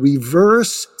called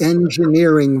 "Reverse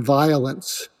Engineering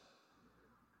Violence,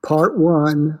 Part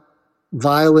 1,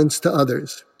 Violence to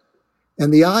Others."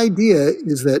 And the idea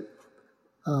is that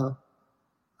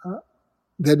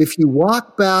that if you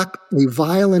walk back a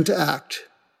violent act,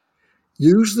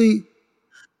 usually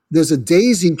there's a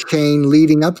daisy chain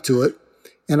leading up to it,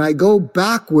 and I go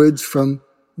backwards from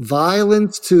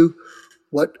violence to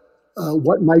what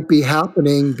might be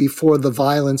happening before the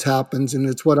violence happens, and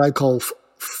it's what I call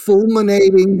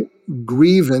fulminating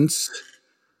grievance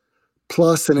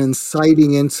plus an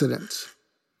inciting incident.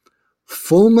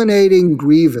 fulminating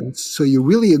grievance. So you're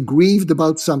really aggrieved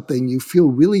about something, you feel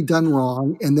really done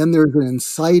wrong, and then there's an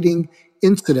inciting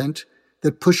incident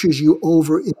that pushes you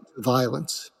over into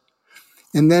violence.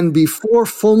 And then before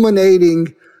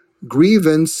fulminating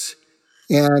grievance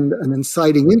and an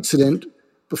inciting incident,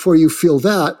 before you feel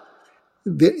that,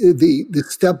 the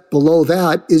step below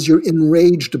that is you're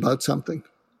enraged about something.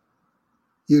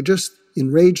 You're just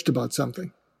enraged about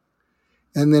something.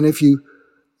 And then if you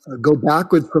go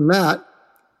backward from that,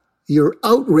 you're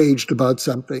outraged about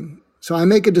something. So I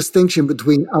make a distinction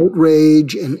between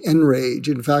outrage and enrage.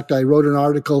 In fact, I wrote an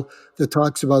article that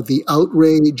talks about the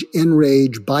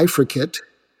outrage-enrage bifurcate.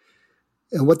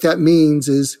 And what that means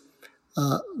is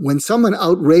when someone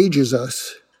outrages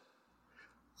us,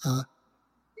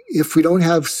 if we don't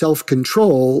have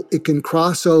self-control, it can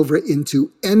cross over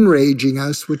into enraging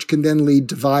us, which can then lead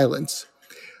to violence.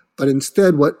 But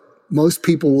instead, what most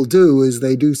people will do is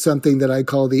they do something that I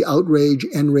call the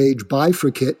outrage-enrage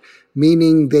bifurcate,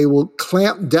 meaning they will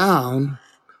clamp down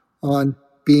on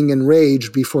being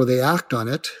enraged before they act on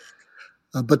it.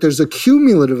 But there's a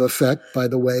cumulative effect, by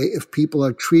the way, if people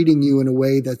are treating you in a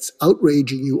way that's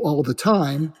outraging you all the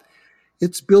time,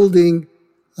 it's building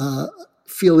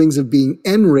feelings of being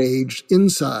enraged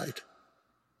inside.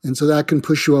 And so that can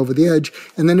push you over the edge.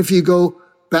 And then if you go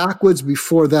backwards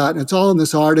before that, and it's all in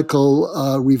this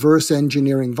article, Reverse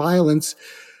Engineering Violence,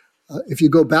 if you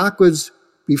go backwards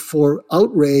before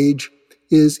outrage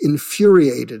is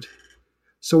infuriated.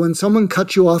 So when someone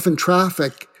cuts you off in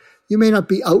traffic, you may not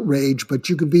be outraged, but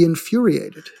you can be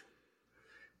infuriated.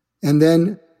 And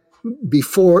then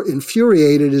before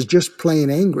infuriated is just plain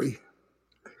angry.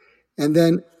 And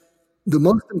then the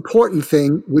most important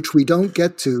thing, which we don't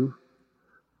get to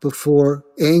before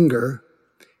anger,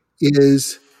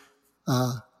 is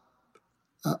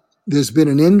there's been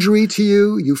an injury to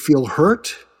you, you feel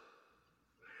hurt,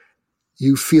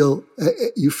 you feel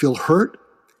hurt,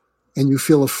 and you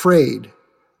feel afraid.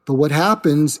 But what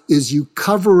happens is you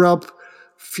cover up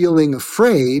feeling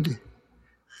afraid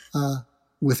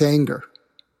with anger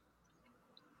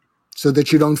so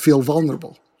that you don't feel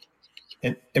vulnerable.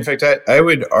 In fact, I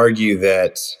would argue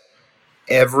that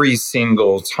every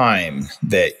single time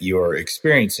that you're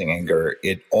experiencing anger,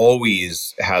 it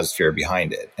always has fear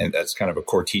behind it. And that's kind of a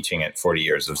core teaching at 40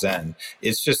 Years of Zen.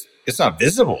 It's not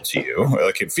visible to you.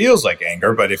 Like it feels like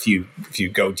anger, but if you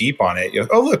go deep on it, you're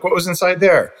like, oh, look, what was inside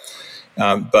there?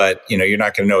 But you're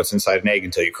not going to know what's inside an egg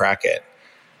until you crack it.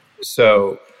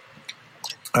 So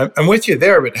I'm with you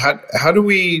there, but how do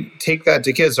we take that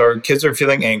to kids? Our kids are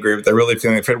feeling angry, but they're really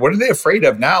feeling afraid. What are they afraid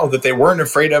of now that they weren't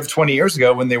afraid of 20 years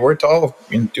ago when they weren't all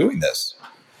doing this?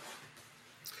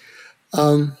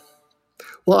 Well,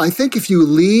 I think if you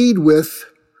lead with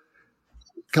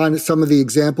kind of some of the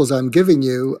examples I'm giving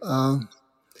you,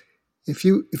 if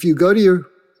you go to your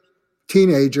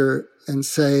teenager and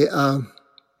say, and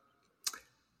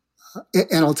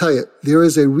I'll tell you, there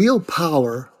is a real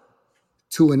power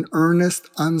to an earnest,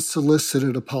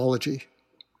 unsolicited apology.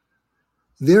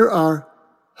 There are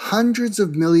hundreds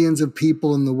of millions of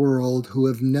people in the world who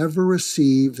have never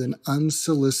received an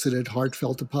unsolicited,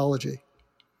 heartfelt apology.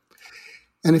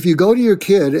 And if you go to your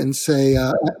kid and say,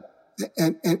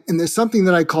 and there's something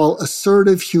that I call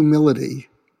assertive humility.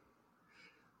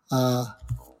 I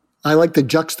like to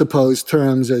juxtapose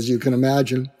terms, as you can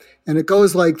imagine. And it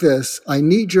goes like this: I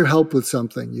need your help with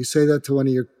something. You say that to one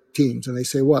of your teens, and they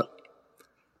say, what?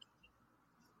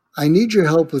 I need your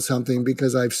help with something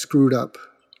because I've screwed up.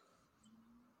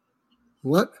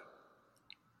 What?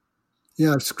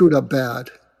 Yeah, I've screwed up bad.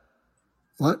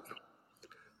 What?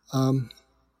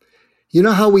 You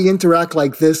know how we interact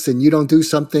like this and you don't do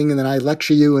something and then I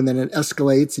lecture you and then it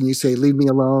escalates and you say, leave me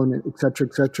alone, et cetera,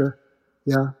 et cetera.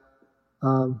 Yeah.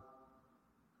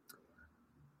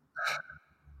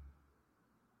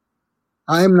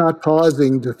 I am not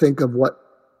pausing to think of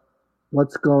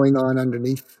what's going on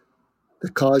underneath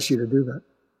that caused you to do that.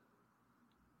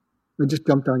 It just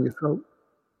jumped down your throat.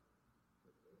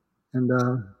 And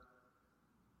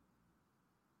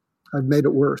I've made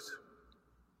it worse.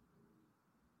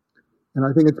 And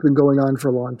I think it's been going on for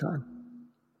a long time.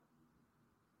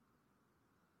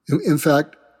 In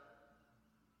fact,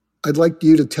 I'd like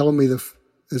you to tell me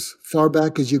as far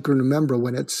back as you can remember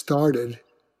when it started,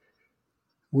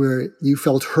 where you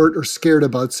felt hurt or scared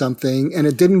about something, and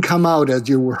it didn't come out as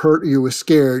you were hurt or you were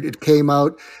scared. It came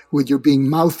out with you being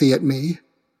mouthy at me,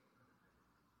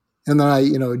 and then I,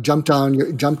 jumped down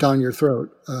your throat.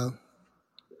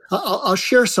 I'll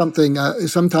share something.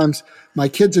 Sometimes my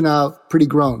kids are now pretty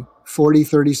grown, 40,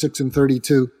 36, and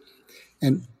 32,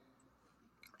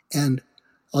 and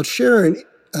I'll share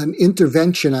an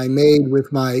intervention I made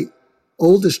with my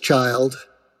oldest child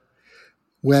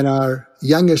when our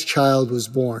youngest child was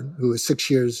born, who was 6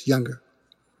 years younger.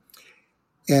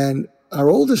 And our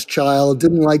oldest child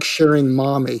didn't like sharing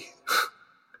mommy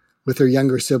with her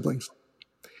younger siblings.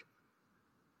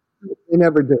 They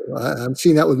never do. I'm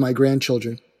seeing that with my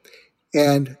grandchildren.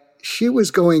 And she was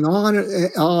going on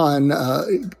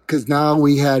because now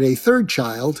we had a third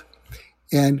child,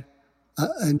 and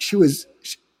she was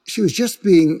just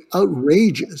being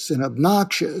outrageous and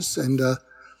obnoxious, and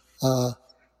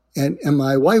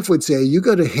my wife would say, "You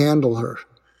got to handle her.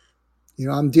 You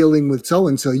know, I'm dealing with so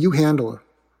and so. You handle her."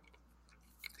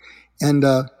 And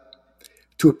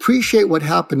to appreciate what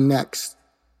happened next,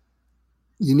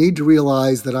 you need to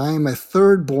realize that I am a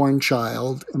third-born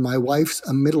child, and my wife's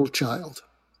a middle child.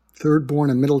 Third-born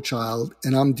and middle child,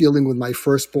 and I'm dealing with my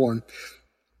firstborn.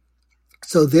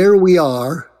 So there we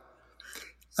are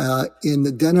in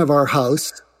the den of our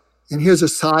house. And here's a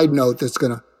side note that's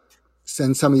going to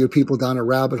send some of your people down a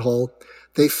rabbit hole.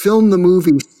 They filmed the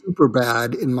movie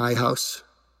Superbad in my house.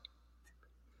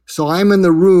 So I'm in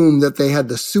the room that they had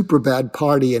the Superbad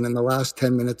party in the last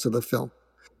 10 minutes of the film.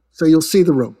 So you'll see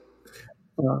the room.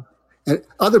 And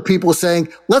other people saying,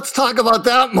 let's talk about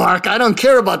that, Mark. I don't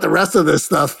care about the rest of this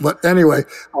stuff. But anyway,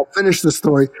 I'll finish the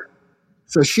story.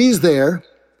 So she's there,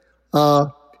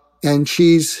 and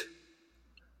she's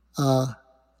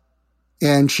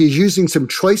using some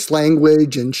choice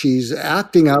language, and she's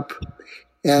acting up.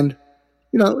 And,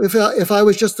 you know, if I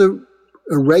was just a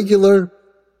regular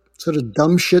sort of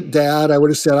dumb shit dad, I would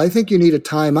have said, I think you need a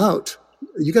timeout.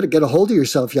 You got to get a hold of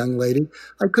yourself, young lady.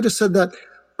 I could have said that.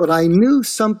 But I knew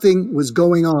something was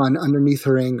going on underneath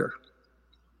her anger.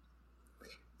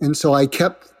 And so I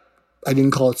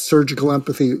didn't call it surgical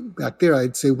empathy back there.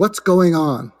 I'd say, what's going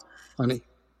on, honey?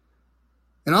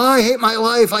 And I hate my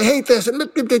life. I hate this.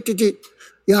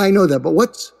 Yeah, I know that. But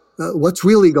what's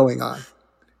really going on?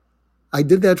 I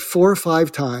did that 4 or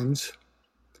 5 times.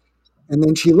 And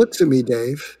then she looks at me,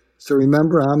 Dave. So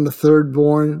remember, I'm the third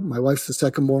born. My wife's the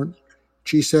second born.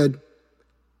 She said,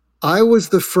 I was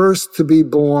the first to be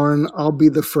born. I'll be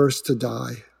the first to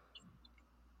die.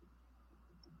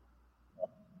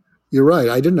 You're right.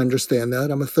 I didn't understand that.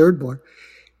 I'm a third born.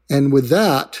 And with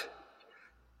that,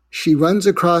 she runs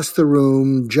across the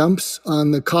room, jumps on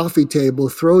the coffee table,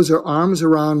 throws her arms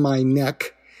around my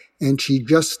neck, and she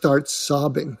just starts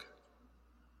sobbing.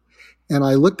 And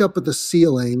I looked up at the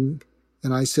ceiling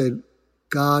and I said,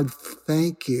 God,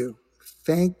 thank you.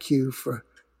 Thank you for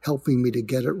helping me to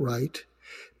get it right.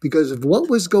 Because of what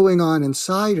was going on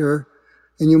inside her,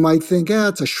 and you might think,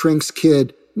 it's a shrink's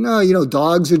kid. No, you know,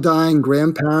 dogs are dying,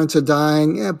 grandparents are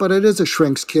dying, but it is a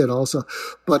shrink's kid also.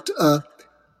 But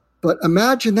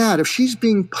imagine that, if she's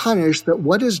being punished, that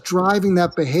what is driving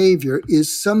that behavior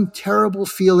is some terrible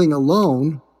feeling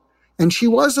alone, and she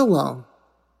was alone.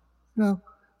 You know,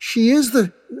 she is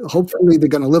hopefully they're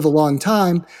going to live a long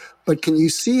time, but can you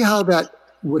see how that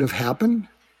would have happened?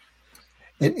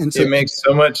 And so, it makes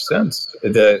so much sense.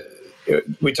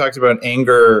 We talked about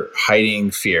anger hiding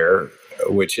fear,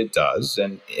 which it does.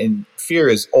 And fear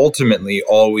is ultimately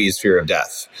always fear of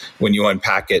death when you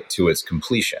unpack it to its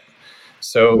completion.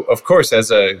 So, of course,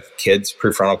 as a kid's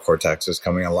prefrontal cortex is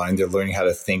coming online, they're learning how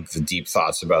to think the deep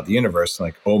thoughts about the universe.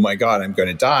 Like, oh my God, I'm going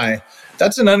to die.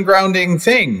 That's an ungrounding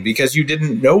thing because you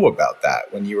didn't know about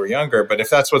that when you were younger. But if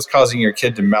that's what's causing your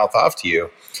kid to mouth off to you,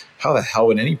 how the hell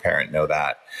would any parent know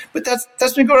that? But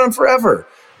that's been going on forever.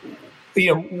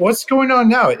 You know, what's going on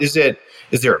now? Is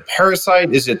there a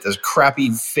parasite? Is it this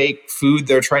crappy fake food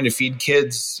they're trying to feed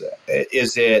kids?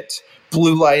 Is it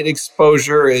blue light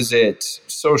exposure? Is it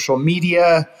social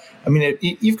media? I mean,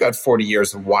 you've got 40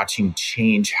 years of watching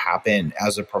change happen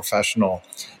as a professional.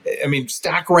 I mean,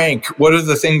 stack rank. What are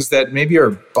the things that maybe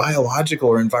are biological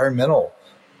or environmental?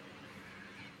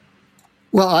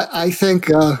 Well, I think,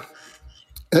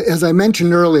 as I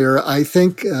mentioned earlier, I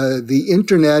think the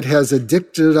internet has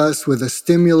addicted us with a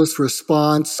stimulus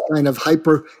response kind of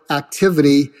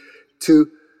hyperactivity to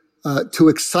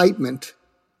excitement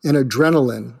and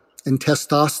adrenaline and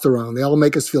testosterone. They all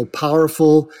make us feel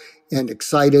powerful and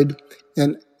excited.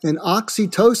 And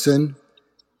oxytocin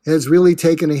has really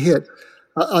taken a hit.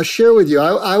 I'll share with you,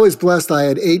 I was blessed. I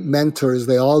had 8 mentors.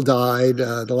 They all died.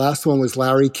 The last one was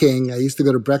Larry King. I used to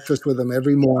go to breakfast with him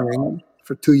every morning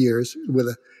for 2 years with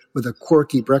a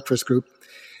quirky breakfast group.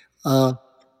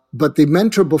 But the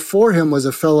mentor before him was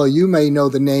a fellow, you may know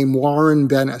the name Warren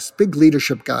Bennis, big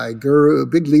leadership guy,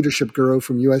 big leadership guru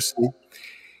from USC.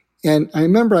 And I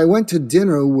remember I went to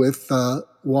dinner with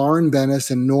Warren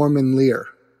Bennis and Norman Lear.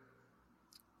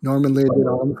 Norman Lear did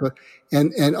all of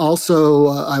and also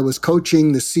I was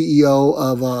coaching the CEO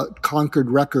of Concord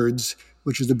Records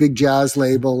which is a big jazz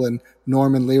label, and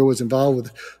Norman Lear was involved with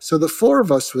it. So the four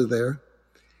of us were there.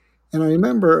 And I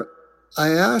remember I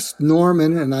asked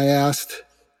Norman and I asked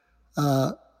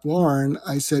Warren,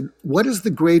 I said, what is the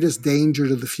greatest danger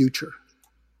to the future?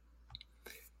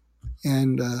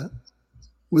 And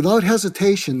without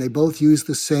hesitation, they both used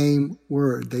the same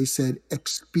word. They said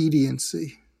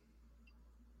expediency.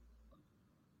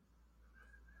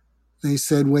 They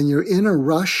said, when you're in a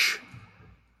rush,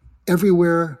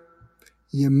 everywhere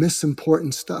you miss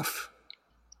important stuff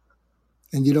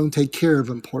and you don't take care of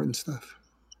important stuff.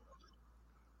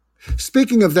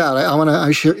 Speaking of that,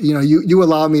 I share, you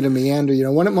allow me to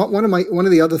meander. One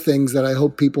of the other things that I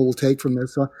hope people will take from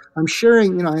this. So I'm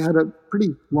sharing, I had a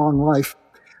pretty long life.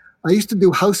 I used to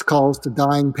do house calls to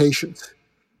dying patients,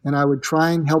 and I would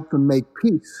try and help them make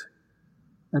peace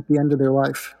at the end of their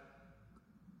life.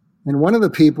 And one of the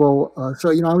people, I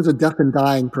was a death and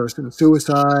dying person,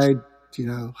 suicide,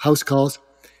 house calls.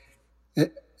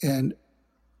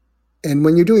 And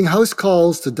when you're doing house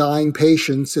calls to dying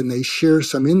patients and they share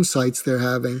some insights they're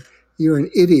having, you're an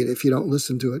idiot if you don't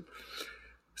listen to it.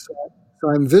 So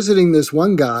I'm visiting this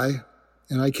one guy,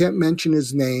 and I can't mention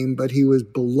his name, but he was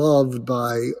beloved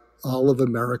by all of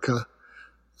America.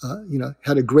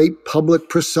 Had a great public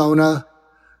persona,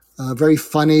 very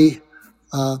funny,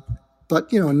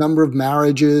 but, a number of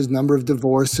marriages, number of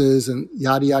divorces, and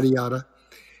yada, yada, yada.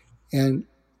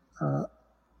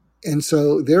 And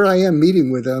so there I am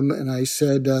meeting with him, and I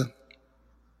said,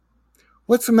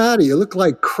 what's the matter? You look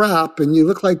like crap, and you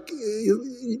look like,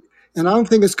 and I don't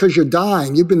think it's because you're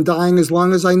dying. You've been dying as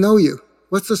long as I know you.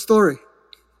 What's the story?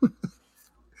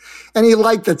 And he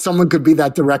liked that someone could be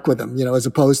that direct with him, as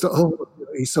opposed to, oh,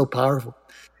 he's so powerful.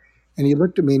 And he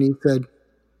looked at me and he said,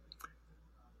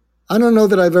 I don't know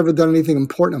that I've ever done anything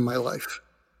important in my life.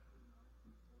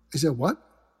 I said, what?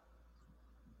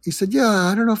 He said, yeah,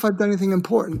 I don't know if I've done anything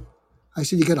important. I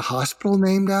said, you got a hospital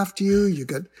named after you.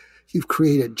 You've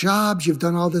created jobs. You've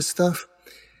done all this stuff.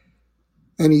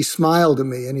 And he smiled at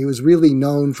me, and he was really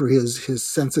known for his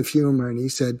sense of humor. And he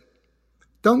said,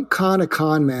 don't con a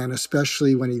con man,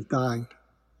 especially when he's dying.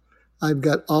 I've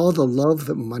got all the love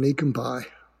that money can buy.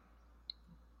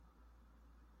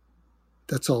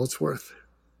 That's all it's worth.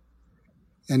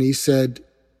 And he said,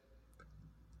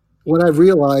 what I've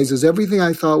realized is everything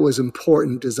I thought was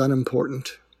important is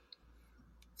unimportant.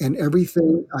 And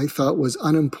everything I thought was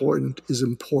unimportant is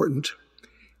important.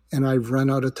 And I've run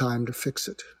out of time to fix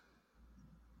it.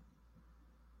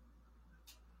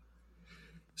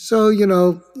 So, you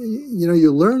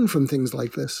learn from things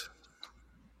like this.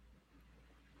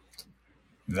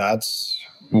 That's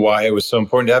why it was so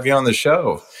important to have you on the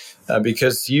show,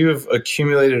 because you've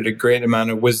accumulated a great amount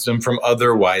of wisdom from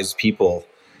other wise people.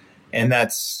 And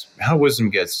that's how wisdom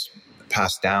gets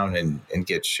passed down and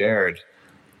gets shared.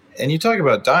 And you talk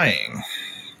about dying,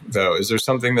 though. Is there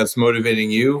something that's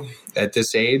motivating you at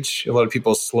this age? A lot of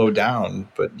people slow down,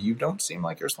 but you don't seem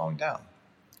like you're slowing down.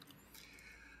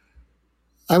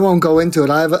 I won't go into it.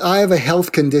 I have a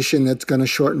health condition that's going to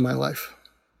shorten my life.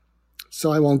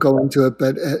 So I won't go into it,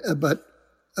 but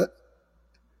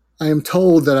I am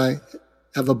told that I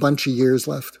have a bunch of years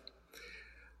left.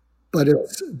 But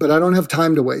I don't have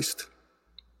time to waste.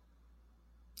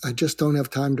 I just don't have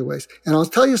time to waste. And I'll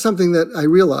tell you something that I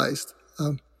realized.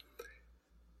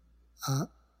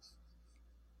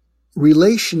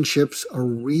 Relationships are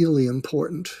really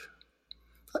important.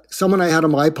 Someone I had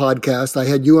on my podcast, I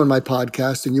had you on my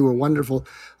podcast, and you were wonderful.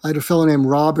 I had a fellow named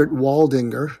Robert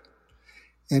Waldinger,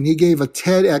 and he gave a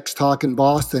TEDx talk in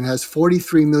Boston, has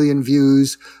 43 million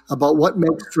views about what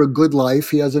makes for a good life.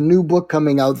 He has a new book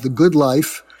coming out, The Good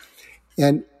Life,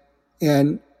 and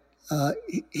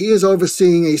he is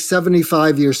overseeing a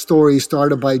 75-year story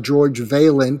started by George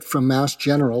Vaillant from Mass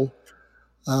General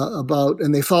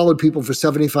and they followed people for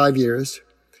 75 years.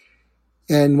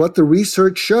 And what the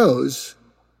research shows,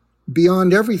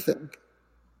 beyond everything,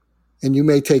 and you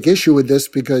may take issue with this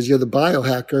because you're the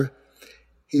biohacker,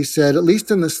 he said, at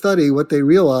least in the study, what they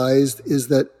realized is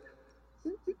that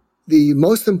the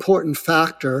most important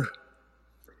factor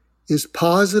is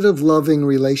positive, loving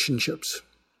relationships.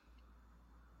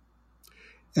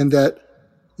 And that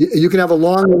you can have a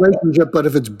long relationship, but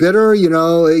if it's bitter,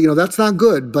 that's not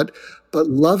good. But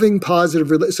loving,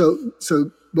 positive,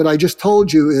 so what I just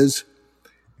told you is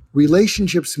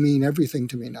relationships mean everything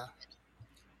to me now.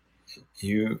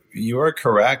 You are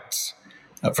correct.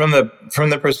 From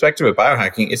the perspective of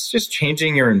biohacking, it's just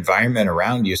changing your environment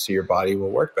around you so your body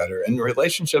will work better. And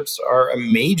relationships are a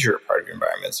major part of your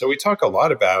environment. So we talk a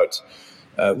lot about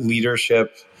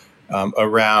leadership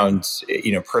around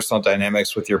personal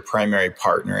dynamics with your primary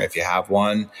partner if you have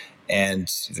one, and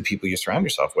the people you surround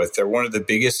yourself with. They're one of the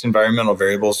biggest environmental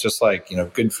variables, just like,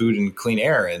 good food and clean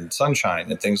air and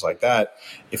sunshine and things like that.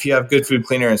 If you have good food,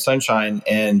 clean air, and sunshine,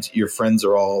 and your friends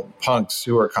are all punks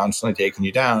who are constantly taking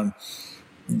you down,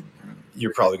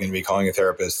 you're probably going to be calling a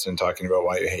therapist and talking about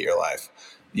why you hate your life.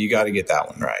 You got to get that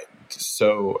one right.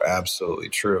 So absolutely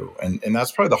true. And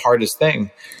that's probably the hardest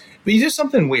thing. But you did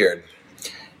something weird.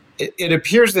 It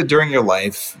appears that during your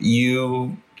life,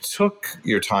 you took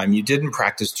your time. You didn't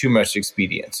practice too much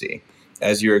expediency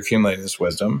as you're accumulating this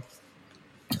wisdom.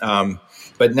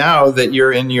 But now that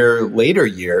you're in your later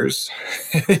years,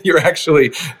 you're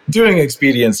actually doing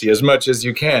expediency as much as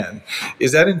you can.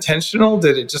 Is that intentional?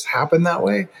 Did it just happen that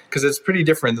way? Because it's pretty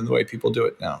different than the way people do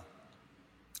it now.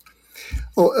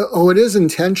 It is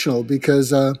intentional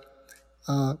because I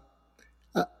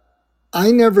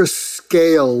never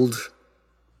scaled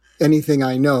anything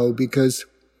I know, because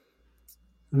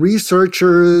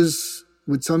researchers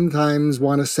would sometimes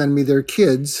want to send me their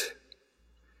kids,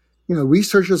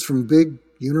 researchers from big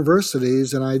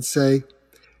universities, and I'd say,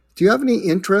 do you have any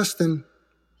interest in,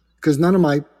 because none of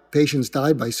my patients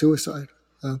died by suicide,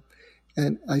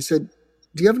 and I said,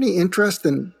 do you have any interest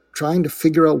in trying to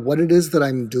figure out what it is that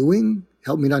I'm doing?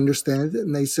 Help me to understand it.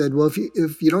 And they said, well,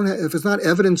 if it's not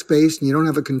evidence-based and you don't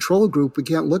have a control group, we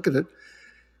can't look at it.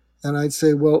 And I'd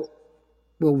say, well,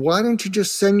 why don't you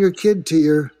just send your kid to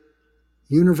your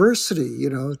university?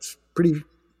 It's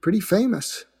pretty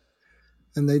famous.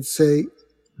 And they'd say,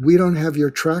 we don't have your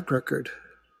track record.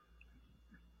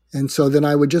 And so then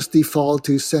I would just default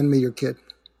to send me your kid.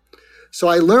 So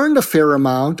I learned a fair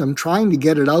amount. I'm trying to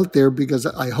get it out there because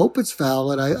I hope it's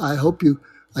valid. I hope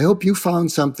you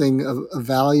found something of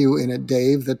value in it,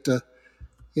 Dave, that,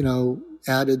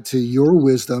 added to your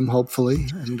wisdom, hopefully.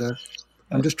 And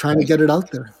I'm just trying to get it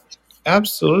out there.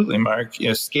 Absolutely, Mark.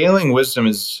 Scaling wisdom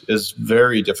is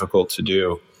very difficult to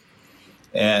do.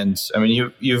 And I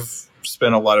mean, you've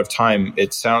spent a lot of time,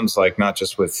 it sounds like, not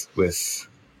just with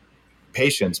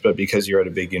patients, but because you're at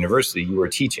a big university, you were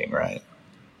teaching, right?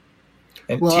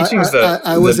 And teaching is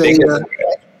I was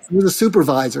a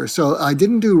supervisor, so I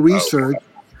didn't do research. Oh, okay.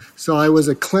 So I was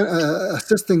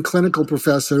assistant clinical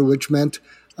professor, which meant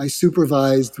I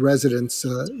supervised residents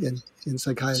in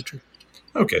psychiatry.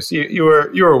 Okay, so you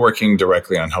were working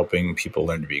directly on helping people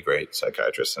learn to be great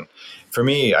psychiatrists. And for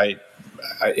me,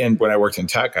 and when I worked in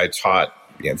tech, I taught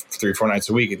 3 or 4 nights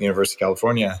a week at the University of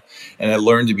California, and I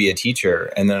learned to be a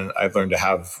teacher. And then I've learned to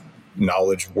have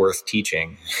knowledge worth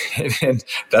teaching, and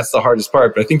that's the hardest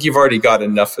part. But I think you've already got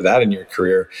enough of that in your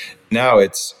career. Now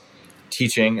it's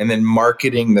teaching and then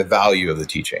marketing the value of the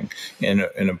teaching in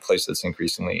a place that's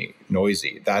increasingly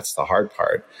noisy. That's the hard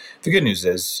part. The good news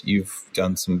is you've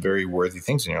done some very worthy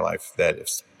things in your life that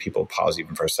if people pause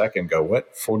even for a second, go,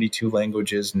 what, 42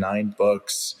 languages, 9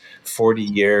 books, 40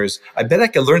 years. I bet I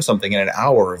could learn something in an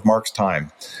hour of Mark's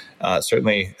time.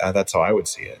 Certainly, that's how I would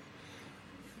see it.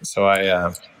 So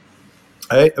I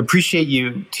appreciate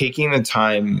you taking the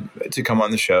time to come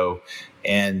on the show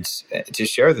and to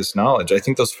share this knowledge. I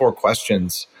think those 4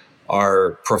 questions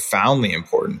are profoundly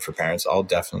important for parents. I'll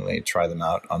definitely try them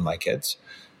out on my kids.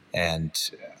 And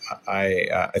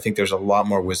I think there's a lot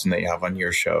more wisdom that you have on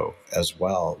your show as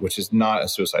well, which is not a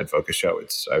suicide-focused show.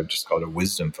 I would just call it a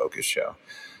wisdom-focused show.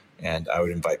 And I would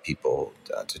invite people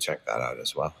to check that out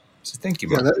as well. So thank you,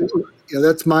 Mark.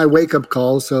 That's my wake-up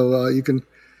call. So you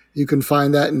can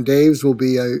find that, and Dave's will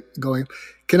be going.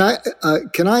 Can I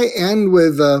end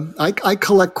with I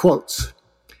collect quotes,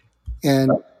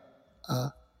 and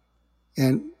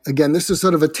again, this is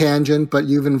sort of a tangent, but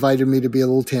you've invited me to be a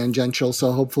little tangential,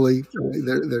 so hopefully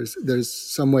there's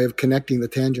some way of connecting the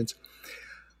tangents.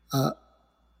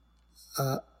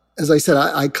 As I said,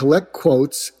 I collect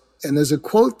quotes, and there's a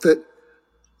quote that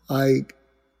I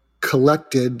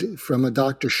collected from a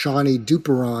Dr. Shani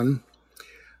Duperon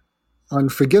on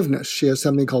forgiveness. She has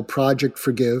something called Project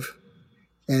Forgive,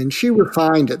 and she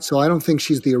refined it, so I don't think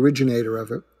she's the originator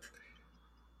of it.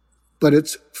 But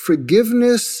it's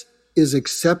forgiveness is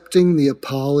accepting the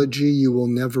apology you will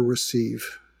never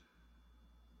receive.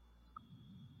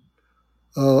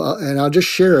 Oh, and I'll just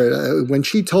share it. When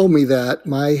she told me that,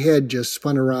 my head just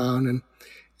spun around,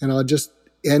 and I'll just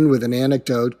end with an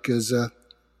anecdote because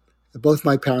both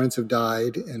my parents have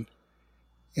died,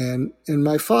 and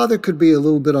my father could be a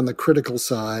little bit on the critical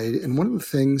side. And one of the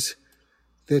things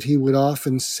that he would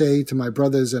often say to my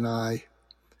brothers and I,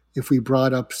 if we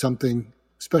brought up something,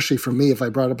 especially for me, if I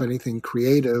brought up anything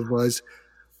creative, was,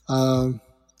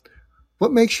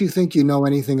 what makes you think you know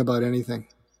anything about anything?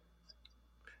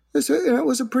 It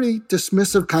was a pretty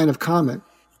dismissive kind of comment.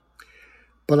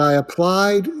 But I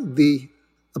applied the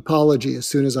apology as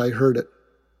soon as I heard it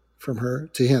from her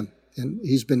to him. and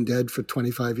he's been dead for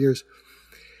 25 years.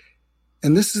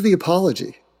 And this is the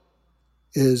apology,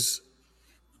 is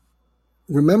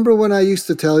remember when I used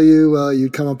to tell you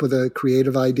you'd come up with a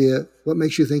creative idea? What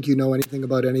makes you think you know anything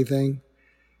about anything?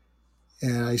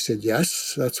 And I said,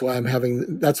 yes, that's why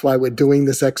we're doing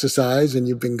this exercise and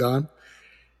you've been gone.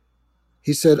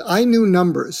 He said, I knew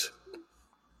numbers,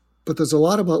 but there's a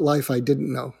lot about life I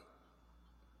didn't know.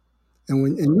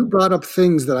 And you brought up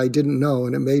things that I didn't know,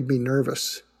 and it made me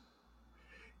nervous.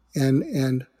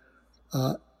 And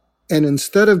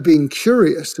instead of being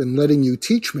curious and letting you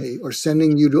teach me or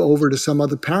sending you over to some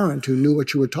other parent who knew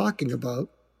what you were talking about,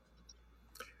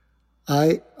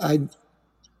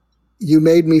 you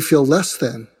made me feel less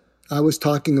than. I was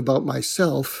talking about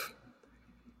myself.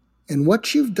 And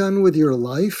what you've done with your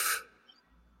life,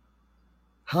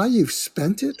 how you've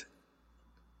spent it,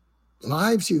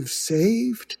 lives you've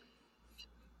saved.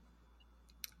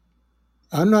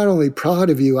 I'm not only proud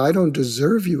of you, I don't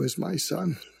deserve you as my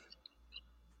son.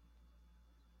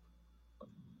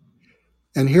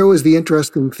 And here was the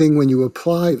interesting thing when you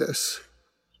apply this.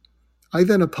 I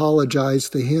then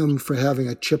apologized to him for having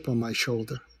a chip on my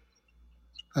shoulder.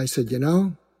 I said,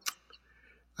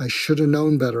 I should have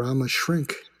known better. I'm a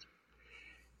shrink.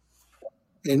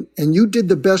 And you did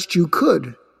the best you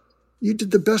could. You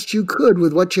did the best you could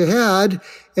with what you had,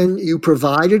 and you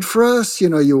provided for us.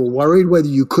 You were worried whether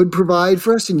you could provide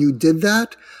for us, and you did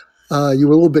that. You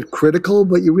were a little bit critical,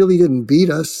 but you really didn't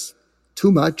beat us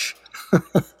too much.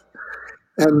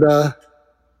 And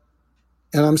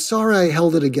I'm sorry I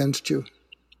held it against you.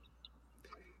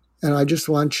 And I just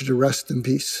want you to rest in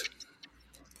peace.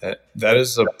 That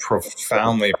is a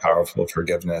profoundly powerful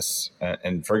forgiveness.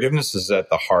 And forgiveness is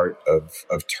at the heart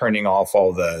of turning off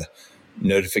all the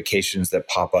notifications that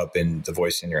pop up in the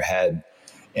voice in your head.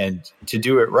 And to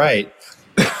do it right,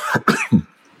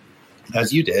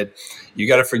 as you did, you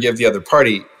got to forgive the other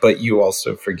party, but you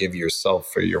also forgive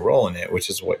yourself for your role in it, which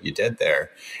is what you did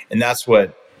there. And that's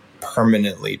what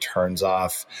permanently turns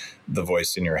off the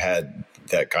voice in your head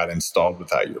that got installed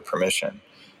without your permission.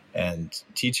 And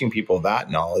teaching people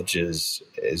that knowledge is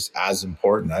as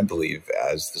important, I believe,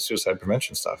 as the suicide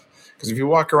prevention stuff. Because if you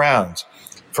walk around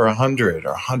for 100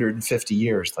 or 150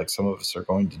 years, like some of us are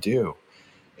going to do,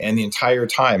 and the entire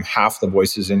time, half the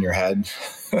voices in your head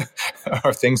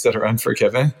are things that are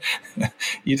unforgiven,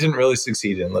 you didn't really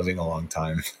succeed in living a long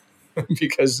time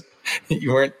because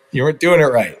you weren't doing it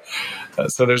right.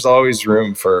 So there's always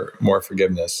room for more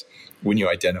forgiveness when you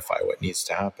identify what needs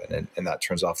to happen, and that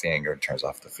turns off the anger and turns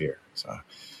off the fear. So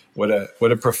what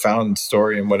a profound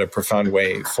story, and what a profound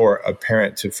way for a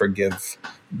parent to forgive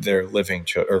their living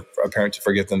children, or a parent to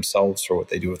forgive themselves for what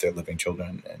they do with their living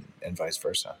children, and vice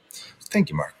versa. Thank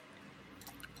you, Mark.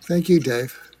 Thank you,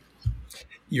 Dave.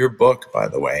 Your book, by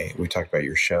the way, we talked about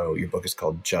your show. Your book is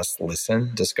called Just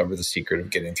Listen, Discover the Secret of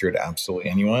Getting Through to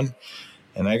Absolutely Anyone.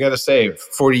 And I got to say,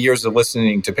 40 years of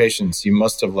listening to patients, you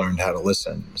must have learned how to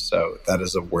listen. So that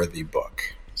is a worthy book.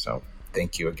 So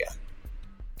thank you again.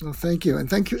 Well, thank you. And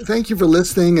thank you for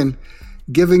listening and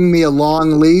giving me a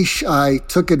long leash. I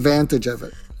took advantage of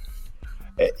it.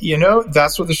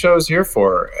 That's what the show is here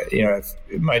for.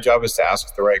 My job is to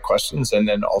ask the right questions and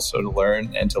then also to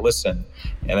learn and to listen.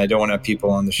 And I don't want to have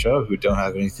people on the show who don't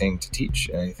have anything to teach,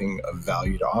 anything of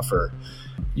value to offer.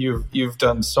 You've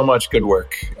done so much good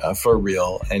work for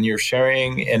real, and you're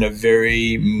sharing in a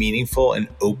very meaningful and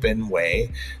open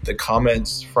way. The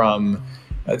comments from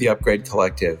the Upgrade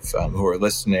Collective who are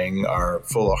listening are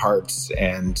full of hearts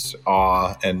and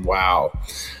awe and wow.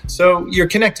 So you're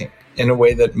connecting in a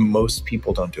way that most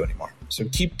people don't do anymore. So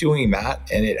keep doing that,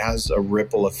 and it has a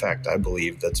ripple effect, I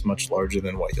believe, that's much larger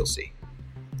than what you'll see.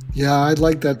 Yeah, I'd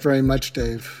like that very much,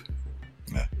 Dave.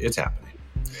 Yeah, it's happening.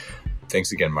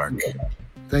 Thanks again, Mark.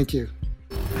 Thank you.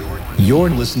 You're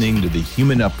listening to The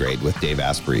Human Upgrade with Dave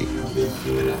Asprey.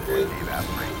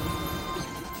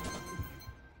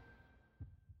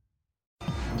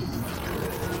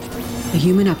 The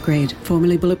Human Upgrade,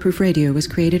 formerly Bulletproof Radio, was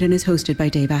created and is hosted by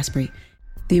Dave Asprey.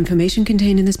 The information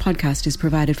contained in this podcast is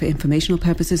provided for informational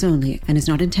purposes only and is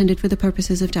not intended for the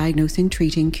purposes of diagnosing,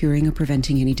 treating, curing, or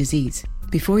preventing any disease.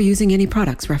 Before using any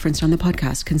products referenced on the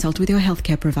podcast, consult with your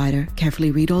healthcare provider,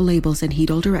 carefully read all labels, and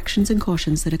heed all directions and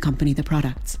cautions that accompany the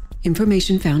products.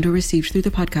 Information found or received through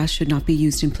the podcast should not be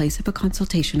used in place of a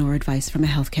consultation or advice from a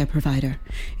healthcare provider.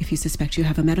 If you suspect you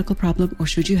have a medical problem or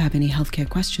should you have any healthcare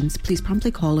questions, please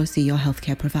promptly call or see your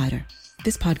healthcare provider.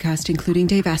 This podcast, including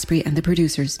Dave Asprey and the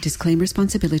producers, disclaim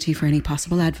responsibility for any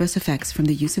possible adverse effects from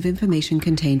the use of information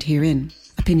contained herein.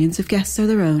 Opinions of guests are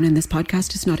their own, and this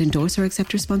podcast does not endorse or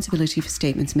accept responsibility for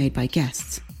statements made by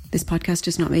guests. This podcast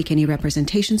does not make any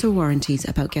representations or warranties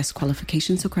about guest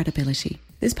qualifications or credibility.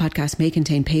 This podcast may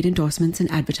contain paid endorsements and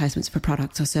advertisements for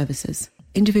products or services.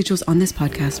 Individuals on this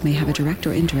podcast may have a direct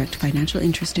or indirect financial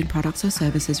interest in products or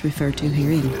services referred to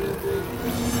herein.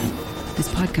 This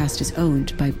podcast is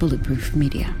owned by Bulletproof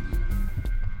Media.